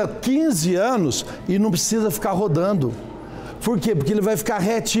colchão dura 15 anos e não precisa ficar rodando. Por quê? Porque ele vai ficar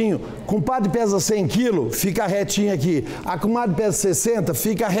retinho. Compadre pesa 100 quilos, fica retinho aqui. A comadre pesa 60,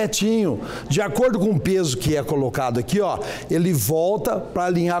 fica retinho. De acordo com o peso que é colocado aqui, ó, ele volta para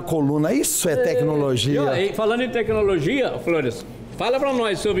alinhar a coluna. Isso é tecnologia. E falando em tecnologia, Flores, fala para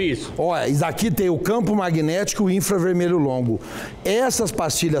nós sobre isso. Olha, isso aqui tem o campo magnético e o infravermelho longo. Essas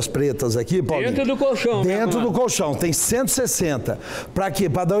pastilhas pretas aqui, Paulinho, dentro do colchão. Dentro do colchão, tem 160. Para quê?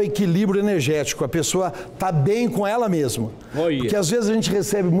 Para dar o equilíbrio energético. A pessoa tá bem com ela mesma. Porque às vezes a gente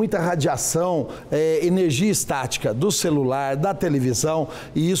recebe muita radiação, energia estática do celular, da televisão,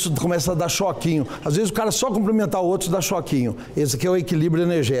 e isso começa a dar choquinho. Às vezes o cara só cumprimentar o outro dá choquinho. Esse aqui é o equilíbrio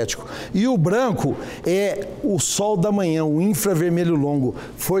energético. E o branco é o sol da manhã, o infravermelho longo,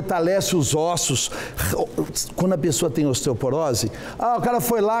 fortalece os ossos. Quando a pessoa tem osteoporose, o cara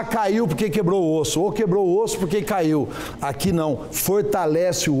foi lá, caiu porque quebrou o osso, ou quebrou o osso porque caiu. Aqui não,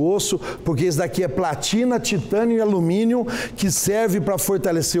 fortalece o osso, porque isso daqui é platina, titânio e alumínio, que serve para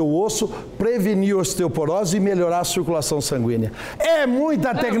fortalecer o osso, prevenir osteoporose e melhorar a circulação sanguínea. É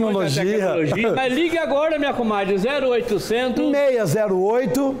muita tecnologia. Mas ligue agora, minha comadre, 0800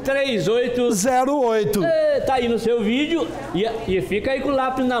 608 3808. Tá aí no seu vídeo e fica aí com o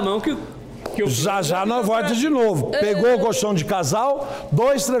lápis na mão que já nós volta de novo. Pegou o colchão de casal,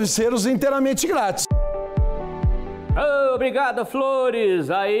 2 travesseiros inteiramente grátis. Obrigado, Flores.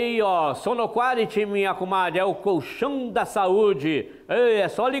 Aí, ó, Sono Quality, minha comadre, é o colchão da saúde. É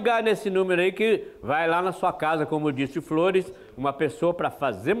só ligar nesse número aí que vai lá na sua casa, como disse Flores, uma pessoa para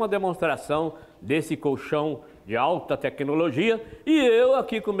fazer uma demonstração desse colchão de alta tecnologia. E eu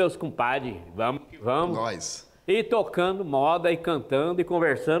aqui com meus compadres, vamos que vamos. Nós. E tocando moda, e cantando, e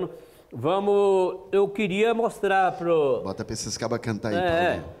conversando. Vamos, eu queria mostrar pro... Bota pra esses cabas cantar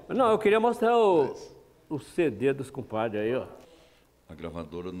aí. Não, eu queria mostrar o CD dos compadres aí, ó. A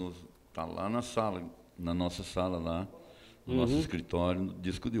gravadora tá lá na sala, na nossa sala lá, no nosso escritório, no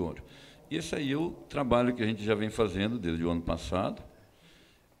Disco de Ouro. E esse aí é o trabalho que a gente já vem fazendo desde o ano passado.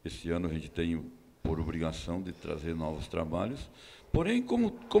 Esse ano a gente tem por obrigação de trazer novos trabalhos. Porém,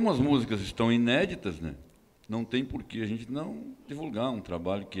 como as músicas estão inéditas, né? Não tem por que a gente não divulgar um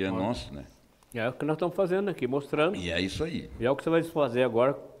trabalho que é nosso, né? É o que nós estamos fazendo aqui, mostrando. E é isso aí. E é o que você vai fazer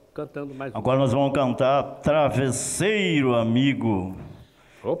agora, cantando mais. Agora nós vamos cantar Travesseiro Amigo.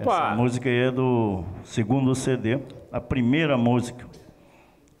 Opa! Essa música aí é do 2º CD, a primeira música.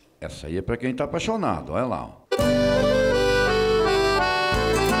 Essa aí é para quem está apaixonado, olha lá. Ó.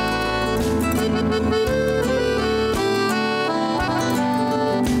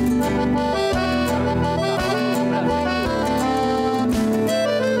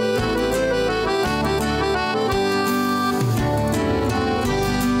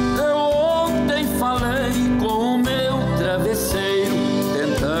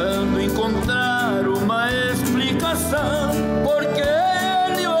 Porque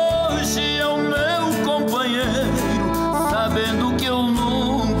ele hoje é o meu companheiro, sabendo que eu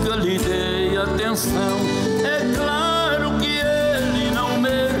nunca lhe dei atenção. É claro que ele não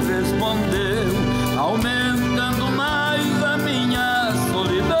me respondeu, aumentando mais a minha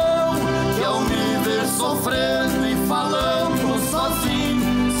solidão. Que ao me ver sofrendo e falando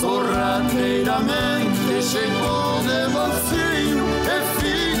sozinho, sorrateiramente chegou de mansinho e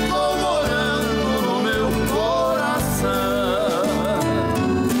ficou morando no meu coração.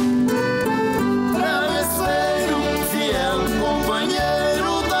 Travesseiro, fiel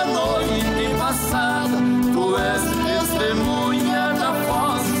companheiro da noite passada, tu és testemunha da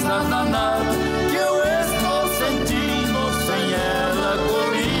força danada que eu estou sentindo sem ela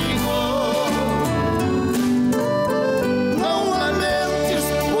comigo. Não lamentes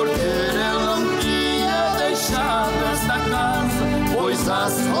por ter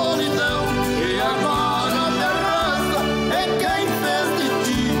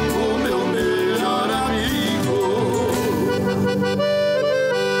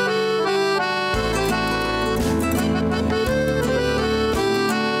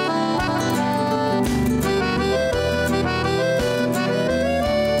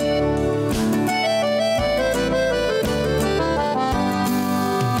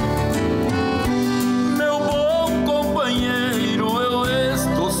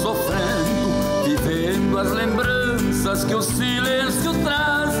benefício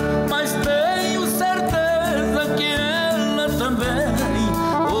traz, mas tenho certeza que ela também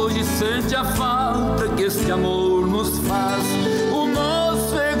hoje sente a falta que este amor nos faz. O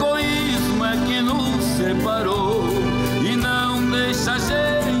nosso egoísmo é que nos separou e não deixa a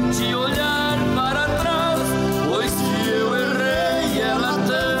gente olhar para trás, pois se eu errei, ela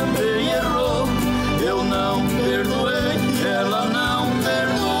também errou. Eu não perdoei, ela não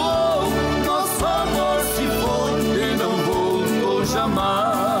perdoou. Nosso amor se foi e não voltou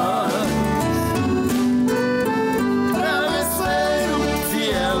jamais. Travesseiro,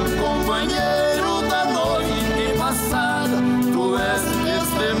 fiel companheiro da noite passada, tu és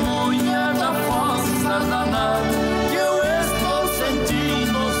testemunha da força danada que eu estou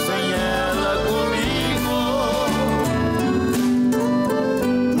sentindo sem ela comigo.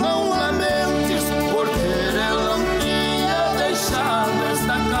 Não lamentes por ter ela um dia deixado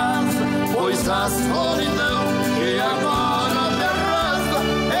esta casa, pois a solidão que agora me arrasta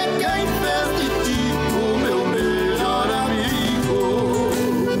é quem fez de ti o meu melhor amigo.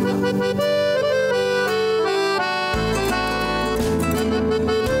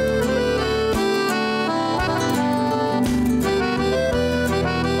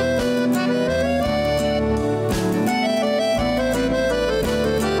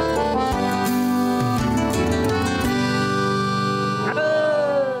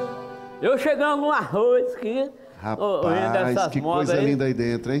 Eu chegando no arroz aqui. Rapaz, que coisa aí. linda aí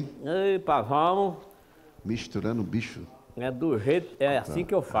dentro, hein? Epa, vamos. Misturando bicho. É do jeito, é assim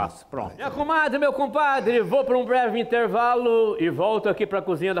que eu faço. Pronto. Minha comadre, meu compadre, vou para um breve intervalo e volto aqui para a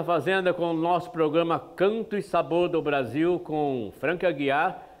Cozinha da Fazenda com o nosso programa Canto e Sabor do Brasil com Frank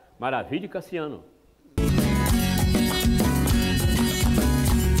Aguiar, Maravilha e Cassiano.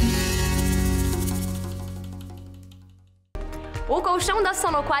 O colchão da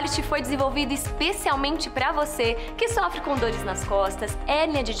Sonoquality foi desenvolvido especialmente para você que sofre com dores nas costas,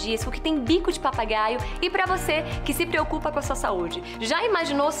 hérnia de disco, que tem bico de papagaio e para você que se preocupa com a sua saúde. Já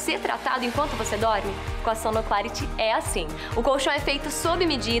imaginou ser tratado enquanto você dorme? Com a Sonoquality é assim. O colchão é feito sob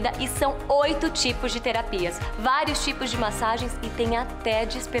medida e são 8 tipos de terapias, vários tipos de massagens e tem até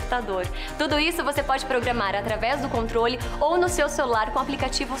despertador. Tudo isso você pode programar através do controle ou no seu celular com o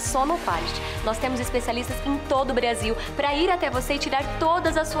aplicativo Sonoquality. Nós temos especialistas em todo o Brasil para ir até você e tirar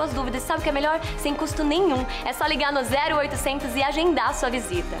todas as suas dúvidas. Sabe o que é melhor? Sem custo nenhum. É só ligar no 0800 e agendar a sua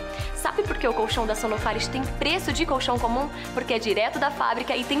visita. Sabe por que o colchão da Sonoquality tem preço de colchão comum? Porque é direto da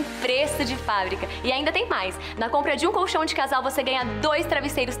fábrica e tem preço de fábrica. E ainda tem mais. Na compra de um colchão de casal, você ganha 2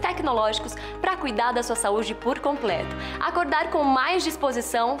 travesseiros tecnológicos para cuidar da sua saúde por completo. Acordar com mais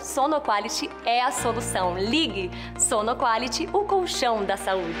disposição, Sonoquality é a solução. Ligue! Sonoquality, o colchão da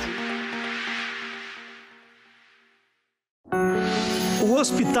saúde. O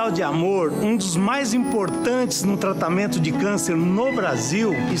Hospital de Amor, um dos mais importantes no tratamento de câncer no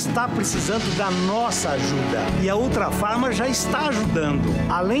Brasil, está precisando da nossa ajuda. E a Ultrafarma já está ajudando.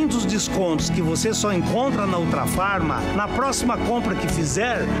 Além dos descontos que você só encontra na Ultrafarma, na próxima compra que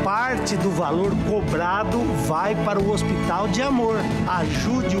fizer, parte do valor cobrado vai para o Hospital de Amor.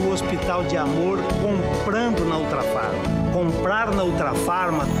 Ajude o Hospital de Amor comprando na Ultrafarma. Comprar na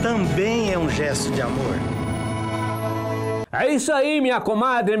Ultrafarma também é um gesto de amor. É isso aí, minha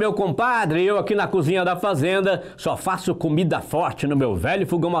comadre, meu compadre. Eu aqui na Cozinha da Fazenda só faço comida forte no meu velho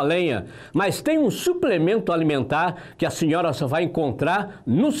fogão a lenha. Mas tem um suplemento alimentar que a senhora só vai encontrar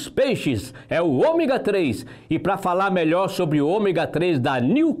nos peixes. É o ômega 3. E para falar melhor sobre o ômega 3 da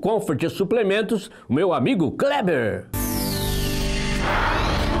New Comfort Suplementos, o meu amigo Kleber.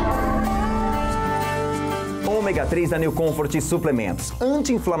 Ômega 3 da New Comfort Suplementos.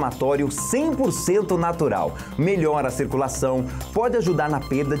 Anti-inflamatório 100% natural. Melhora a circulação, pode ajudar na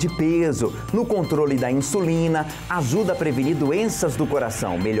perda de peso, no controle da insulina, ajuda a prevenir doenças do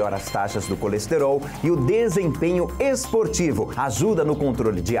coração, melhora as taxas do colesterol e o desempenho esportivo. Ajuda no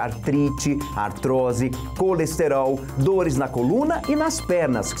controle de artrite, artrose, colesterol, dores na coluna e nas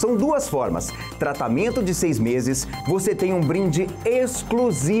pernas. São 2 formas. Tratamento de 6 meses, você tem um brinde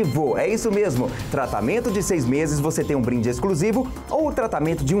exclusivo. É isso mesmo. Tratamento de 6 meses, você tem um brinde exclusivo, ou o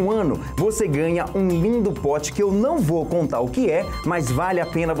tratamento de 1 ano, você ganha um lindo pote que eu não vou contar o que é, mas vale a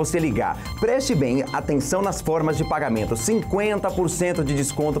pena você ligar. Preste bem atenção nas formas de pagamento. 50% de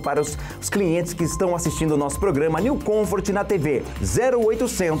desconto para os clientes que estão assistindo o nosso programa New Comfort na TV.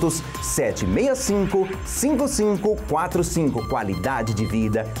 0800 765 5545. Qualidade de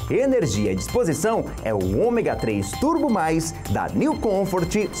vida, energia e disposição é o ômega 3 Turbo Mais da New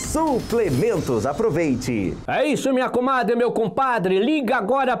Comfort Suplementos. Aproveite! É isso, minha comadre, meu compadre. Liga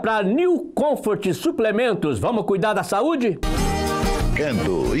agora para New Comfort Suplementos. Vamos cuidar da saúde?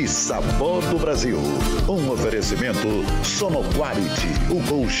 Canto e Sabor do Brasil. Um oferecimento Sonoquality, o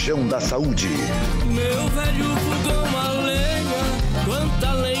colchão da saúde. Meu velho fogão a lenha,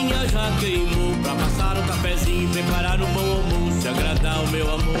 quanta lenha já queimou, pra passar um cafezinho, preparar um bom almoço e agradar o meu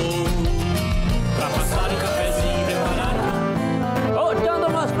amor. Pra passar um cafezinho, preparar um... Voltando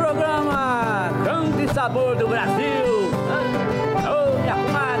ao nosso programa Canto e Sabor do Brasil. Ô, minha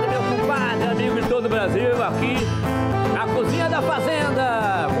comadre, meu compadre, amigo de todo o Brasil, aqui na cozinha da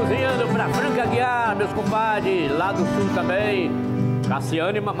fazenda, cozinhando pra Franca Aguiar, meus compadres, lá do sul também.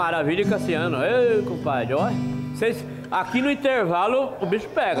 Cassiano e Maravilha e Cassiano. Ei, compadre, olha. Vocês, aqui no intervalo o bicho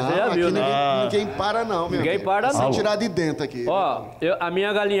pega, você já viu, né? Ninguém para não, meu Ninguém amigo. para não. Sem tirar de dentro aqui. Ó, a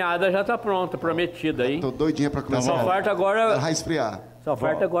minha galinhada já tá pronta, prometida aí. Tô doidinha pra começar. Só falta agora... Vai esfriar. Só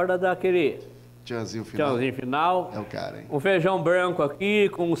falta agora dar aquele... Tchãozinho final. Tchãozinho final. É o cara, hein? Um feijão branco aqui,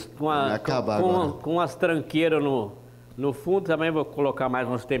 com as tranqueiras no fundo. Também vou colocar mais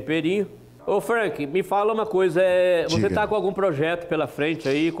uns temperinhos. Ô, Frank, me fala uma coisa. Você tá com algum projeto pela frente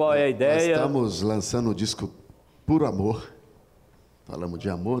aí? Qual é a ideia? Nós estamos lançando o disco Puro Amor. Falamos de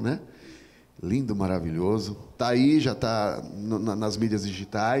amor, né? Lindo, maravilhoso. Tá aí, já tá nas mídias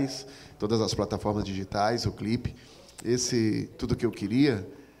digitais, todas as plataformas digitais, o clipe. Esse Tudo Que Eu Queria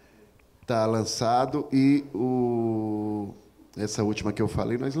tá lançado e essa última que eu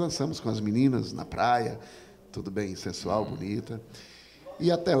falei, nós lançamos com as meninas na praia, tudo bem sensual, bonita.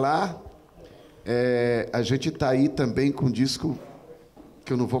 E até lá, a gente tá aí também com um disco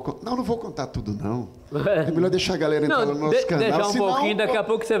que eu não vou... Não vou contar tudo, não. É melhor deixar a galera entrar no nosso canal. Deixar um pouquinho, daqui a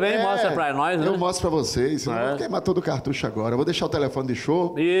pouco você vem e mostra pra nós, né? Eu mostro pra vocês, senão eu vou queimar todo o cartucho agora. Eu vou deixar o telefone de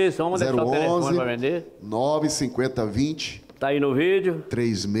show. Isso, vamos deixar o telefone pra vender. 95020. Tá aí no vídeo.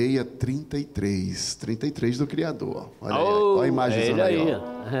 3633. 33 do criador. Olha aí, olha a imagem aí.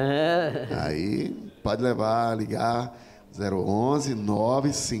 Aí, pode levar, ligar. 011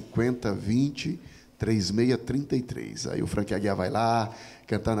 95020 3633. Aí o Frank Aguiar vai lá,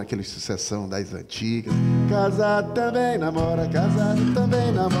 cantando aquele sucessão das antigas. Casado também namora, casado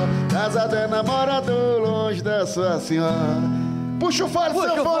também namora, casado é namorado longe da sua senhora. Puxa o fole,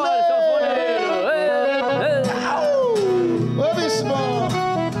 sanfoneiro! Ô, bicho bom!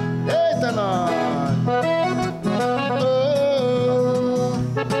 Eita, nós!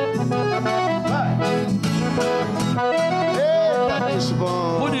 Eita, bicho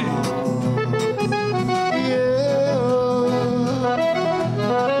bom!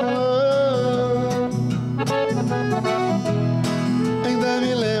 Ainda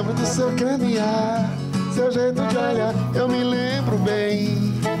me lembro do seu caminhar, seu jeito de olhar, eu me lembro bem.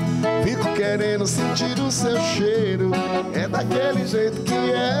 Fico querendo sentir o seu cheiro, é daquele jeito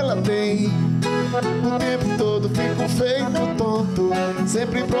que ela tem. O tempo todo fico feito tonto,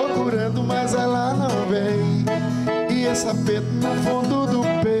 sempre procurando, mas ela não vem. E esse aperto no fundo do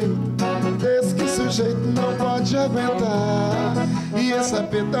peito, esse que sujeito não pode aguentar. E esse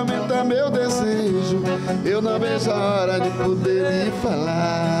aperto aumenta meu desejo, eu não vejo a hora de poder lhe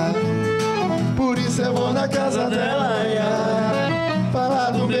falar. Por isso eu vou na casa dela,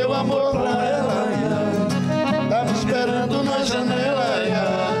 falar do meu amor pra ela, tá me esperando na janela,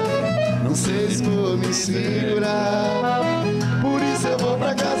 não sei se vou me segurar. Por isso eu vou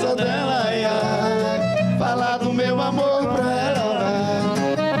pra casa dela, falar do meu amor pra ela,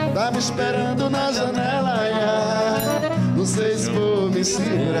 tá me esperando na janela, não sei se vou me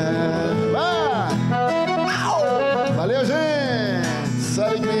segurar. Valeu, gente! Só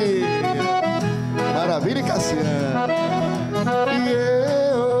alegria! Maravilha e Cassiano!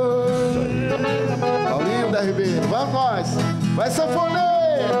 Paulinho da Ribeiro, vamos nós! Vai sanfoneiro!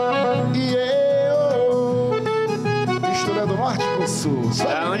 E eu misturando norte com sul. Só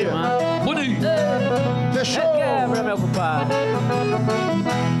bonito! Fechou! Quebra, meu compadre!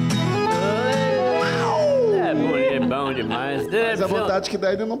 É bom demais. Mas a vontade que dá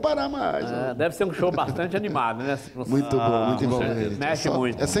ainda não parar mais. Deve ser um show bastante animado, né? Muito bom, muito envolvente. Mexe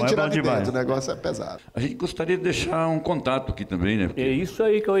muito. É sem tirar de dentro, o negócio é pesado. A gente gostaria de deixar um contato aqui também, né? É isso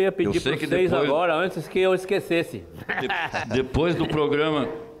aí que eu ia pedir para vocês agora, antes que eu esquecesse. Depois do programa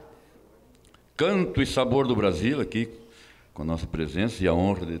Canto e Sabor do Brasil, aqui, com a nossa presença e a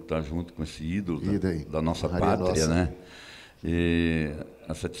honra de estar junto com esse ídolo da nossa pátria, né? E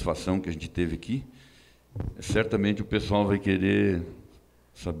a satisfação que a gente teve aqui, certamente o pessoal vai querer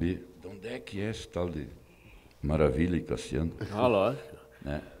saber de onde é que é esse tal de Maravilha e Cassiano. Lógico.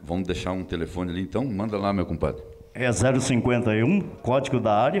 Né? Vamos deixar um telefone ali então, manda lá, meu compadre. É 051, código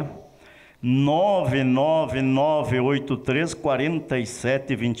da área, 99983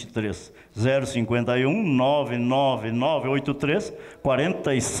 4723. 051 99983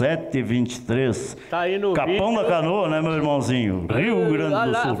 4723. Tá aí no Capão vídeo. da Canoa, né, meu irmãozinho? Rio Grande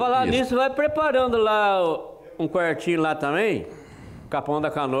do Sul. Falar nisso, vai preparando lá um quartinho lá também. Capão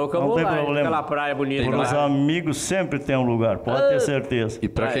da Canoa, que eu vou lá, aquela praia bonita. Os amigos sempre tem um lugar, pode ter certeza. E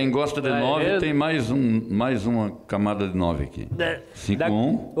para quem gosta de 9, tem mais uma camada de 9 aqui.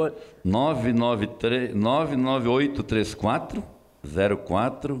 51 99834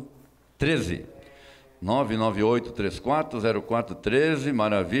 0413. 99834 0413.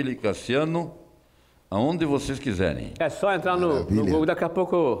 Maravilha, e Cassiano, aonde vocês quiserem. É só entrar no Google, daqui a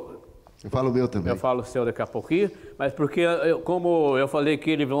pouco... Eu falo o meu também. Eu falo o seu daqui a pouquinho, mas porque, como eu falei que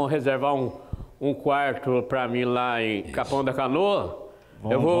eles vão reservar um quarto para mim lá em Capão da Canoa,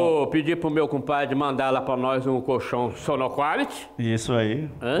 eu vou pedir pro meu compadre mandar lá para nós um colchão Sonoquality. Isso aí.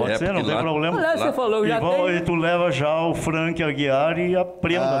 Pode ser, não tem problema. Aliás, você falou que já tem. E tu leva já o Frank Aguiar e a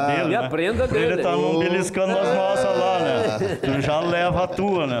prenda dele, e né? a prenda dele. Ele tá não beliscando as nossas lá, né? Tu já leva a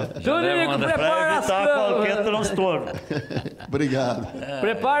tua, né? Tunico, prepara as evitar camas. qualquer transtorno. Obrigado.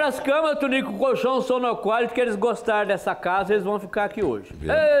 Prepara as camas, Tunico, colchão Sonoquality, que eles gostaram dessa casa, eles vão ficar aqui hoje.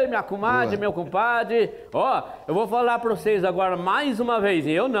 Ei, minha comadre, meu compadre. Ó, eu vou falar para vocês agora mais uma vez.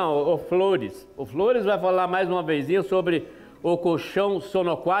 Eu não, o Flores. O Flores vai falar mais uma vezinha sobre o colchão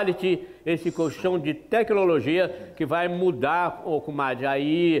Sonoquality, esse colchão de tecnologia que vai mudar, comadre,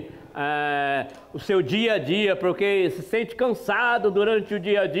 aí o seu dia a dia, porque se sente cansado durante o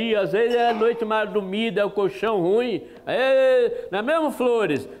dia a dia, às vezes é a noite mal dormida, é o colchão ruim. Não é mesmo,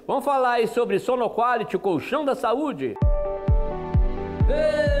 Flores? Vamos falar aí sobre Sonoquality, o colchão da saúde.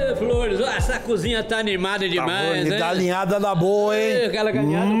 Ei, Flores, essa cozinha tá animada demais, hein? Galinhada da boa, hein? Aquela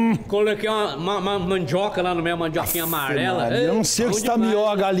galinhada. Coloquei uma mandioca lá no meio, mandioquinha amarela. Eu não sei se tá melhor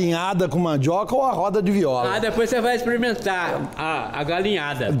a galinhada com mandioca ou a roda de viola. Depois você vai experimentar a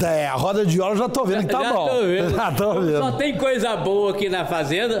galinhada. A roda de viola eu já tô vendo que tá já bom. Tô vendo. Já tô vendo. Só tem coisa boa aqui na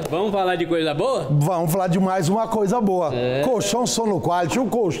fazenda. Vamos falar de coisa boa? Vamos falar de mais uma coisa boa. Colchão Sonoquality, o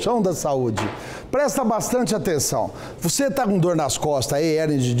colchão da saúde. Presta bastante atenção. Você tá com dor nas costas aí,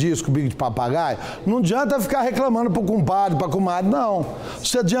 hernia de disco, bico de papagaio, não adianta ficar reclamando pro compadre, pra comadre, não.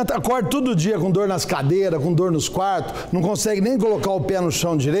 Você acorda todo dia com dor nas cadeiras, com dor nos quartos, não consegue nem colocar o pé no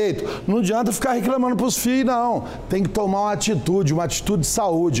chão direito, não adianta ficar reclamando pros filhos, não. Tem que tomar uma atitude de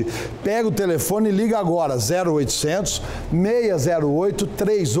saúde. Pega o telefone e liga agora, 0800 608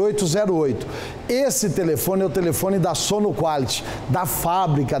 3808. Esse telefone é o telefone da Sonoquality, da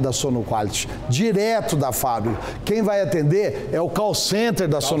fábrica da Sonoquality, direto da fábrica. Quem vai atender é o call center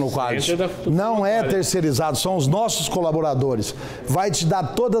da Sonoquality. Não é terceirizado, são os nossos colaboradores. Vai te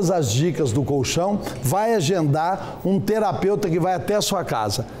dar todas as dicas do colchão, vai agendar um terapeuta que vai até a sua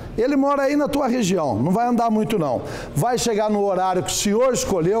casa. Ele mora aí na tua região, não vai andar muito não. Vai chegar no horário que o senhor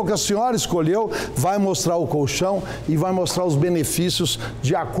escolheu, que a senhora escolheu, vai mostrar o colchão e vai mostrar os benefícios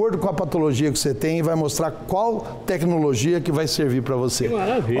de acordo com a patologia que você tem e vai mostrar qual tecnologia que vai servir para você. Que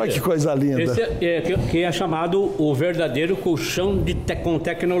maravilha. Olha que coisa linda. Esse que é chamado o verdadeiro colchão com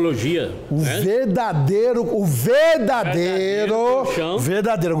tecnologia. Verdadeiro, gostei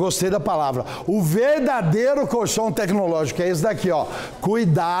da palavra. O verdadeiro colchão tecnológico é esse daqui, ó.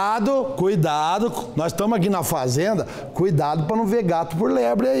 Cuidado, nós estamos aqui na fazenda, cuidado para não ver gato por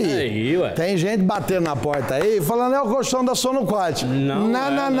lebre aí. Ué. Tem gente batendo na porta aí, falando, é o colchão da Sonoquality. Não.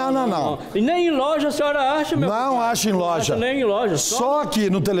 E nem em loja a senhora acha, meu Não compadre. acha em loja. Não acha nem em loja. Só aqui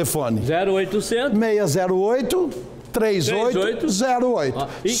no telefone. 0800 608 3808.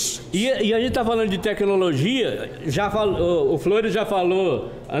 E a gente está falando de tecnologia, o Flores já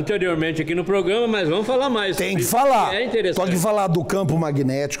falou anteriormente aqui no programa, mas vamos falar mais. Tem que falar. É interessante. Tem que falar do campo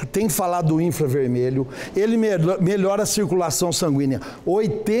magnético, tem que falar do infravermelho. Ele melhora a circulação sanguínea.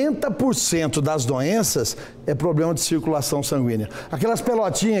 80% das doenças é problema de circulação sanguínea. Aquelas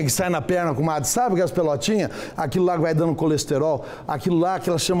pelotinhas que saem na perna, comadre, sabe aquelas pelotinhas? Aquilo lá que vai dando colesterol, aquilo lá que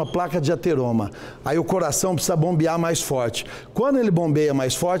ela chama placa de ateroma. Aí o coração precisa bombear mais forte. Quando ele bombeia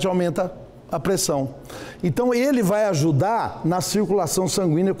mais forte, aumenta a pressão. Então ele vai ajudar na circulação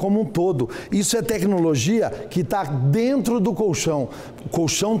sanguínea como um todo. Isso é tecnologia que está dentro do colchão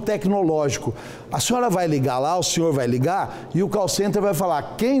tecnológico. A senhora vai ligar lá, o senhor vai ligar e o call center vai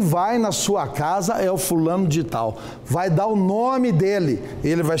falar, quem vai na sua casa é o fulano de tal. Vai dar o nome dele.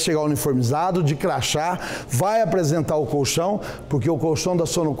 Ele vai chegar uniformizado, de crachá, vai apresentar o colchão, porque o colchão da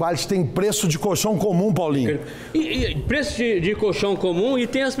Sonoquality tem preço de colchão comum, Paulinho. E preço de colchão comum, e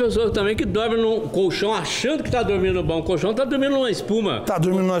tem as pessoas também que dorme num colchão achando que tá dormindo bom. O colchão tá dormindo numa espuma. Tá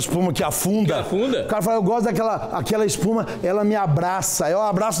dormindo numa espuma que afunda. Que afunda? O cara fala, eu gosto aquela espuma, ela me abraça. É o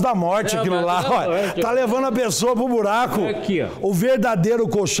abraço da morte aquilo lá. Olha, tá levando a pessoa pro buraco. Aqui, ó. O verdadeiro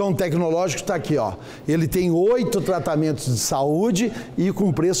colchão tecnológico tá aqui, ó. Ele tem 8 tratamentos de saúde e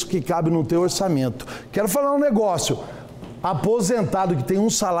com preço que cabe no teu orçamento. Quero falar um negócio. Aposentado que tem um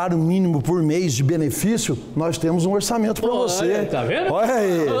salário mínimo por mês de benefício, nós temos um orçamento para você. Tá vendo? Olha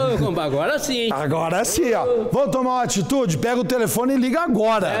aí. Agora sim. Agora sim, ó. Vamos tomar uma atitude? Pega o telefone e liga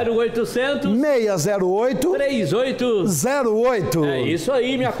agora. 0800 608 3808. É isso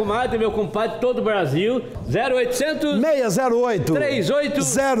aí, minha comadre, meu compadre, todo o Brasil. 0800 608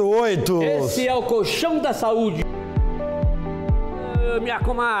 3808. Esse é o colchão da saúde. Minha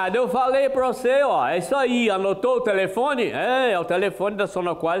comadre, eu falei pra você, ó, é isso aí, anotou o telefone? É o telefone da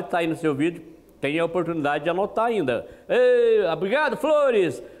Sonoquality, tá aí no seu vídeo, tem a oportunidade de anotar ainda. Ei, obrigado,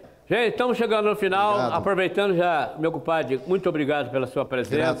 Flores! Gente, estamos chegando no final, aproveitando já, meu compadre, muito obrigado pela sua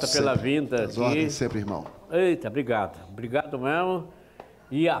presença, pela vinda aqui. Ordens sempre, irmão. Eita, obrigado mesmo.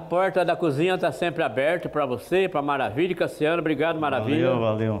 E a porta da cozinha está sempre aberta para você, para Maravilha. Cassiano, obrigado, Maravilha.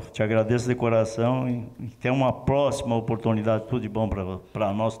 Valeu. Te agradeço de coração e ter uma próxima oportunidade. Tudo de bom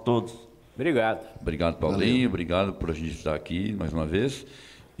para nós todos. Obrigado. Obrigado, Paulinho. Obrigado por a gente estar aqui mais uma vez.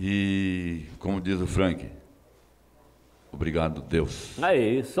 E, como diz o Frank, obrigado, Deus. É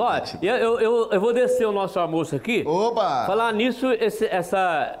isso. Ó, eu vou descer o nosso almoço aqui. Oba! Falar nisso,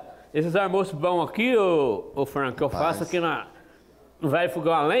 esses almoços bons aqui, o Frank, que eu faço aqui no velho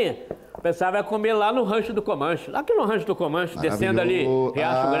fogão a lenha, o pessoal vai comer lá no Rancho do Comanche. Lá aqui no Rancho do Comanche, descendo ali,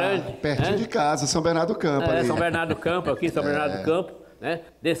 Riacho Grande. Pertinho de casa, São Bernardo do Campo. Ali. São Bernardo do Campo, aqui, São Bernardo do Campo. Né?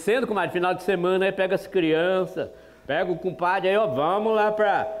 Descendo, comadre, final de semana, aí pega as crianças, pega o compadre, aí ó, vamos lá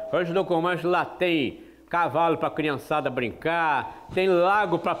pra Rancho do Comanche, lá tem cavalo pra criançada brincar, tem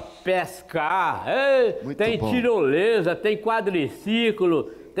lago pra pescar, tem tirolesa, tem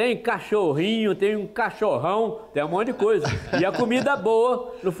quadriciclo, tem cachorrinho, tem um cachorrão, tem um monte de coisa. E a comida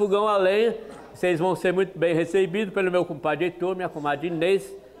boa no fogão a lenha, vocês vão ser muito bem recebidos pelo meu compadre Heitor, minha comadre Inês,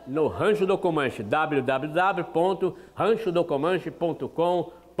 no Rancho do Comanche,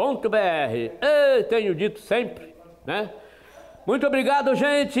 www.ranchodocomanche.com.br. Tenho dito sempre, né? Muito obrigado,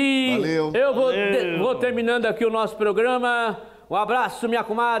 gente. Valeu. Eu vou terminando aqui o nosso programa. Um abraço, minha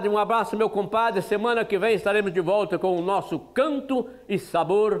comadre, um abraço, meu compadre. Semana que vem estaremos de volta com o nosso Canto e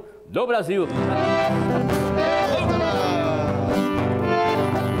Sabor do Brasil.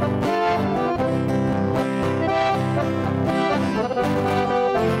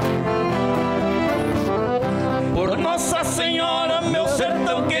 Por Nossa Senhora, meu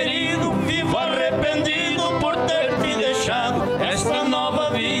sertão querido, vivo arrependido por ter te deixado esta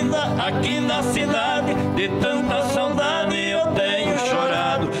nova vida aqui na cidade, de tanta saudade eu tenho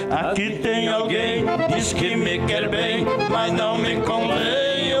chorado. Aqui tem alguém, diz que me quer bem, mas não me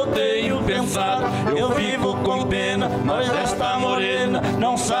convém, eu tenho pensado. Eu vivo com pena, mas esta morena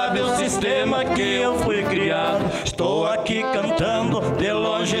não sabe o sistema que eu fui criado. Estou aqui cantando, de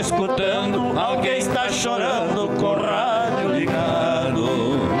longe escutando, alguém está chorando com o rádio ligado.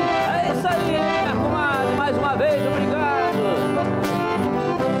 É isso aí, minha comadre, mais uma vez, obrigado.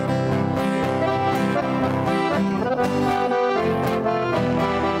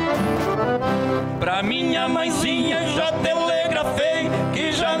 Pra minha mãezinha já telegrafei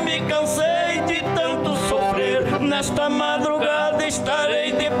que já me cansei de tanto sofrer. Nesta madrugada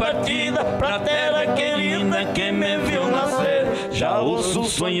estarei de partida pra terra querida que me viu nascer. Já ouço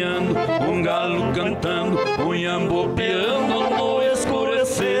sonhando, um galo cantando, um iambu piando no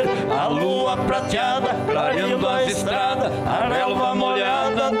escurecer. A lua prateada clareando as estradas, a relva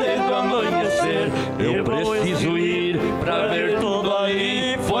molhada desde o amanhecer. Eu preciso ir pra ver tudo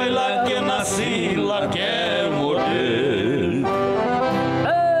aí, foi lá que nasci, lá quero morrer.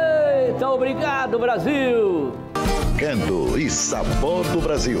 Eita, obrigado, Brasil! Canto e Sabor do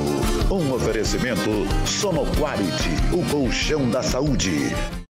Brasil. Um oferecimento Sonoquality, o colchão da saúde.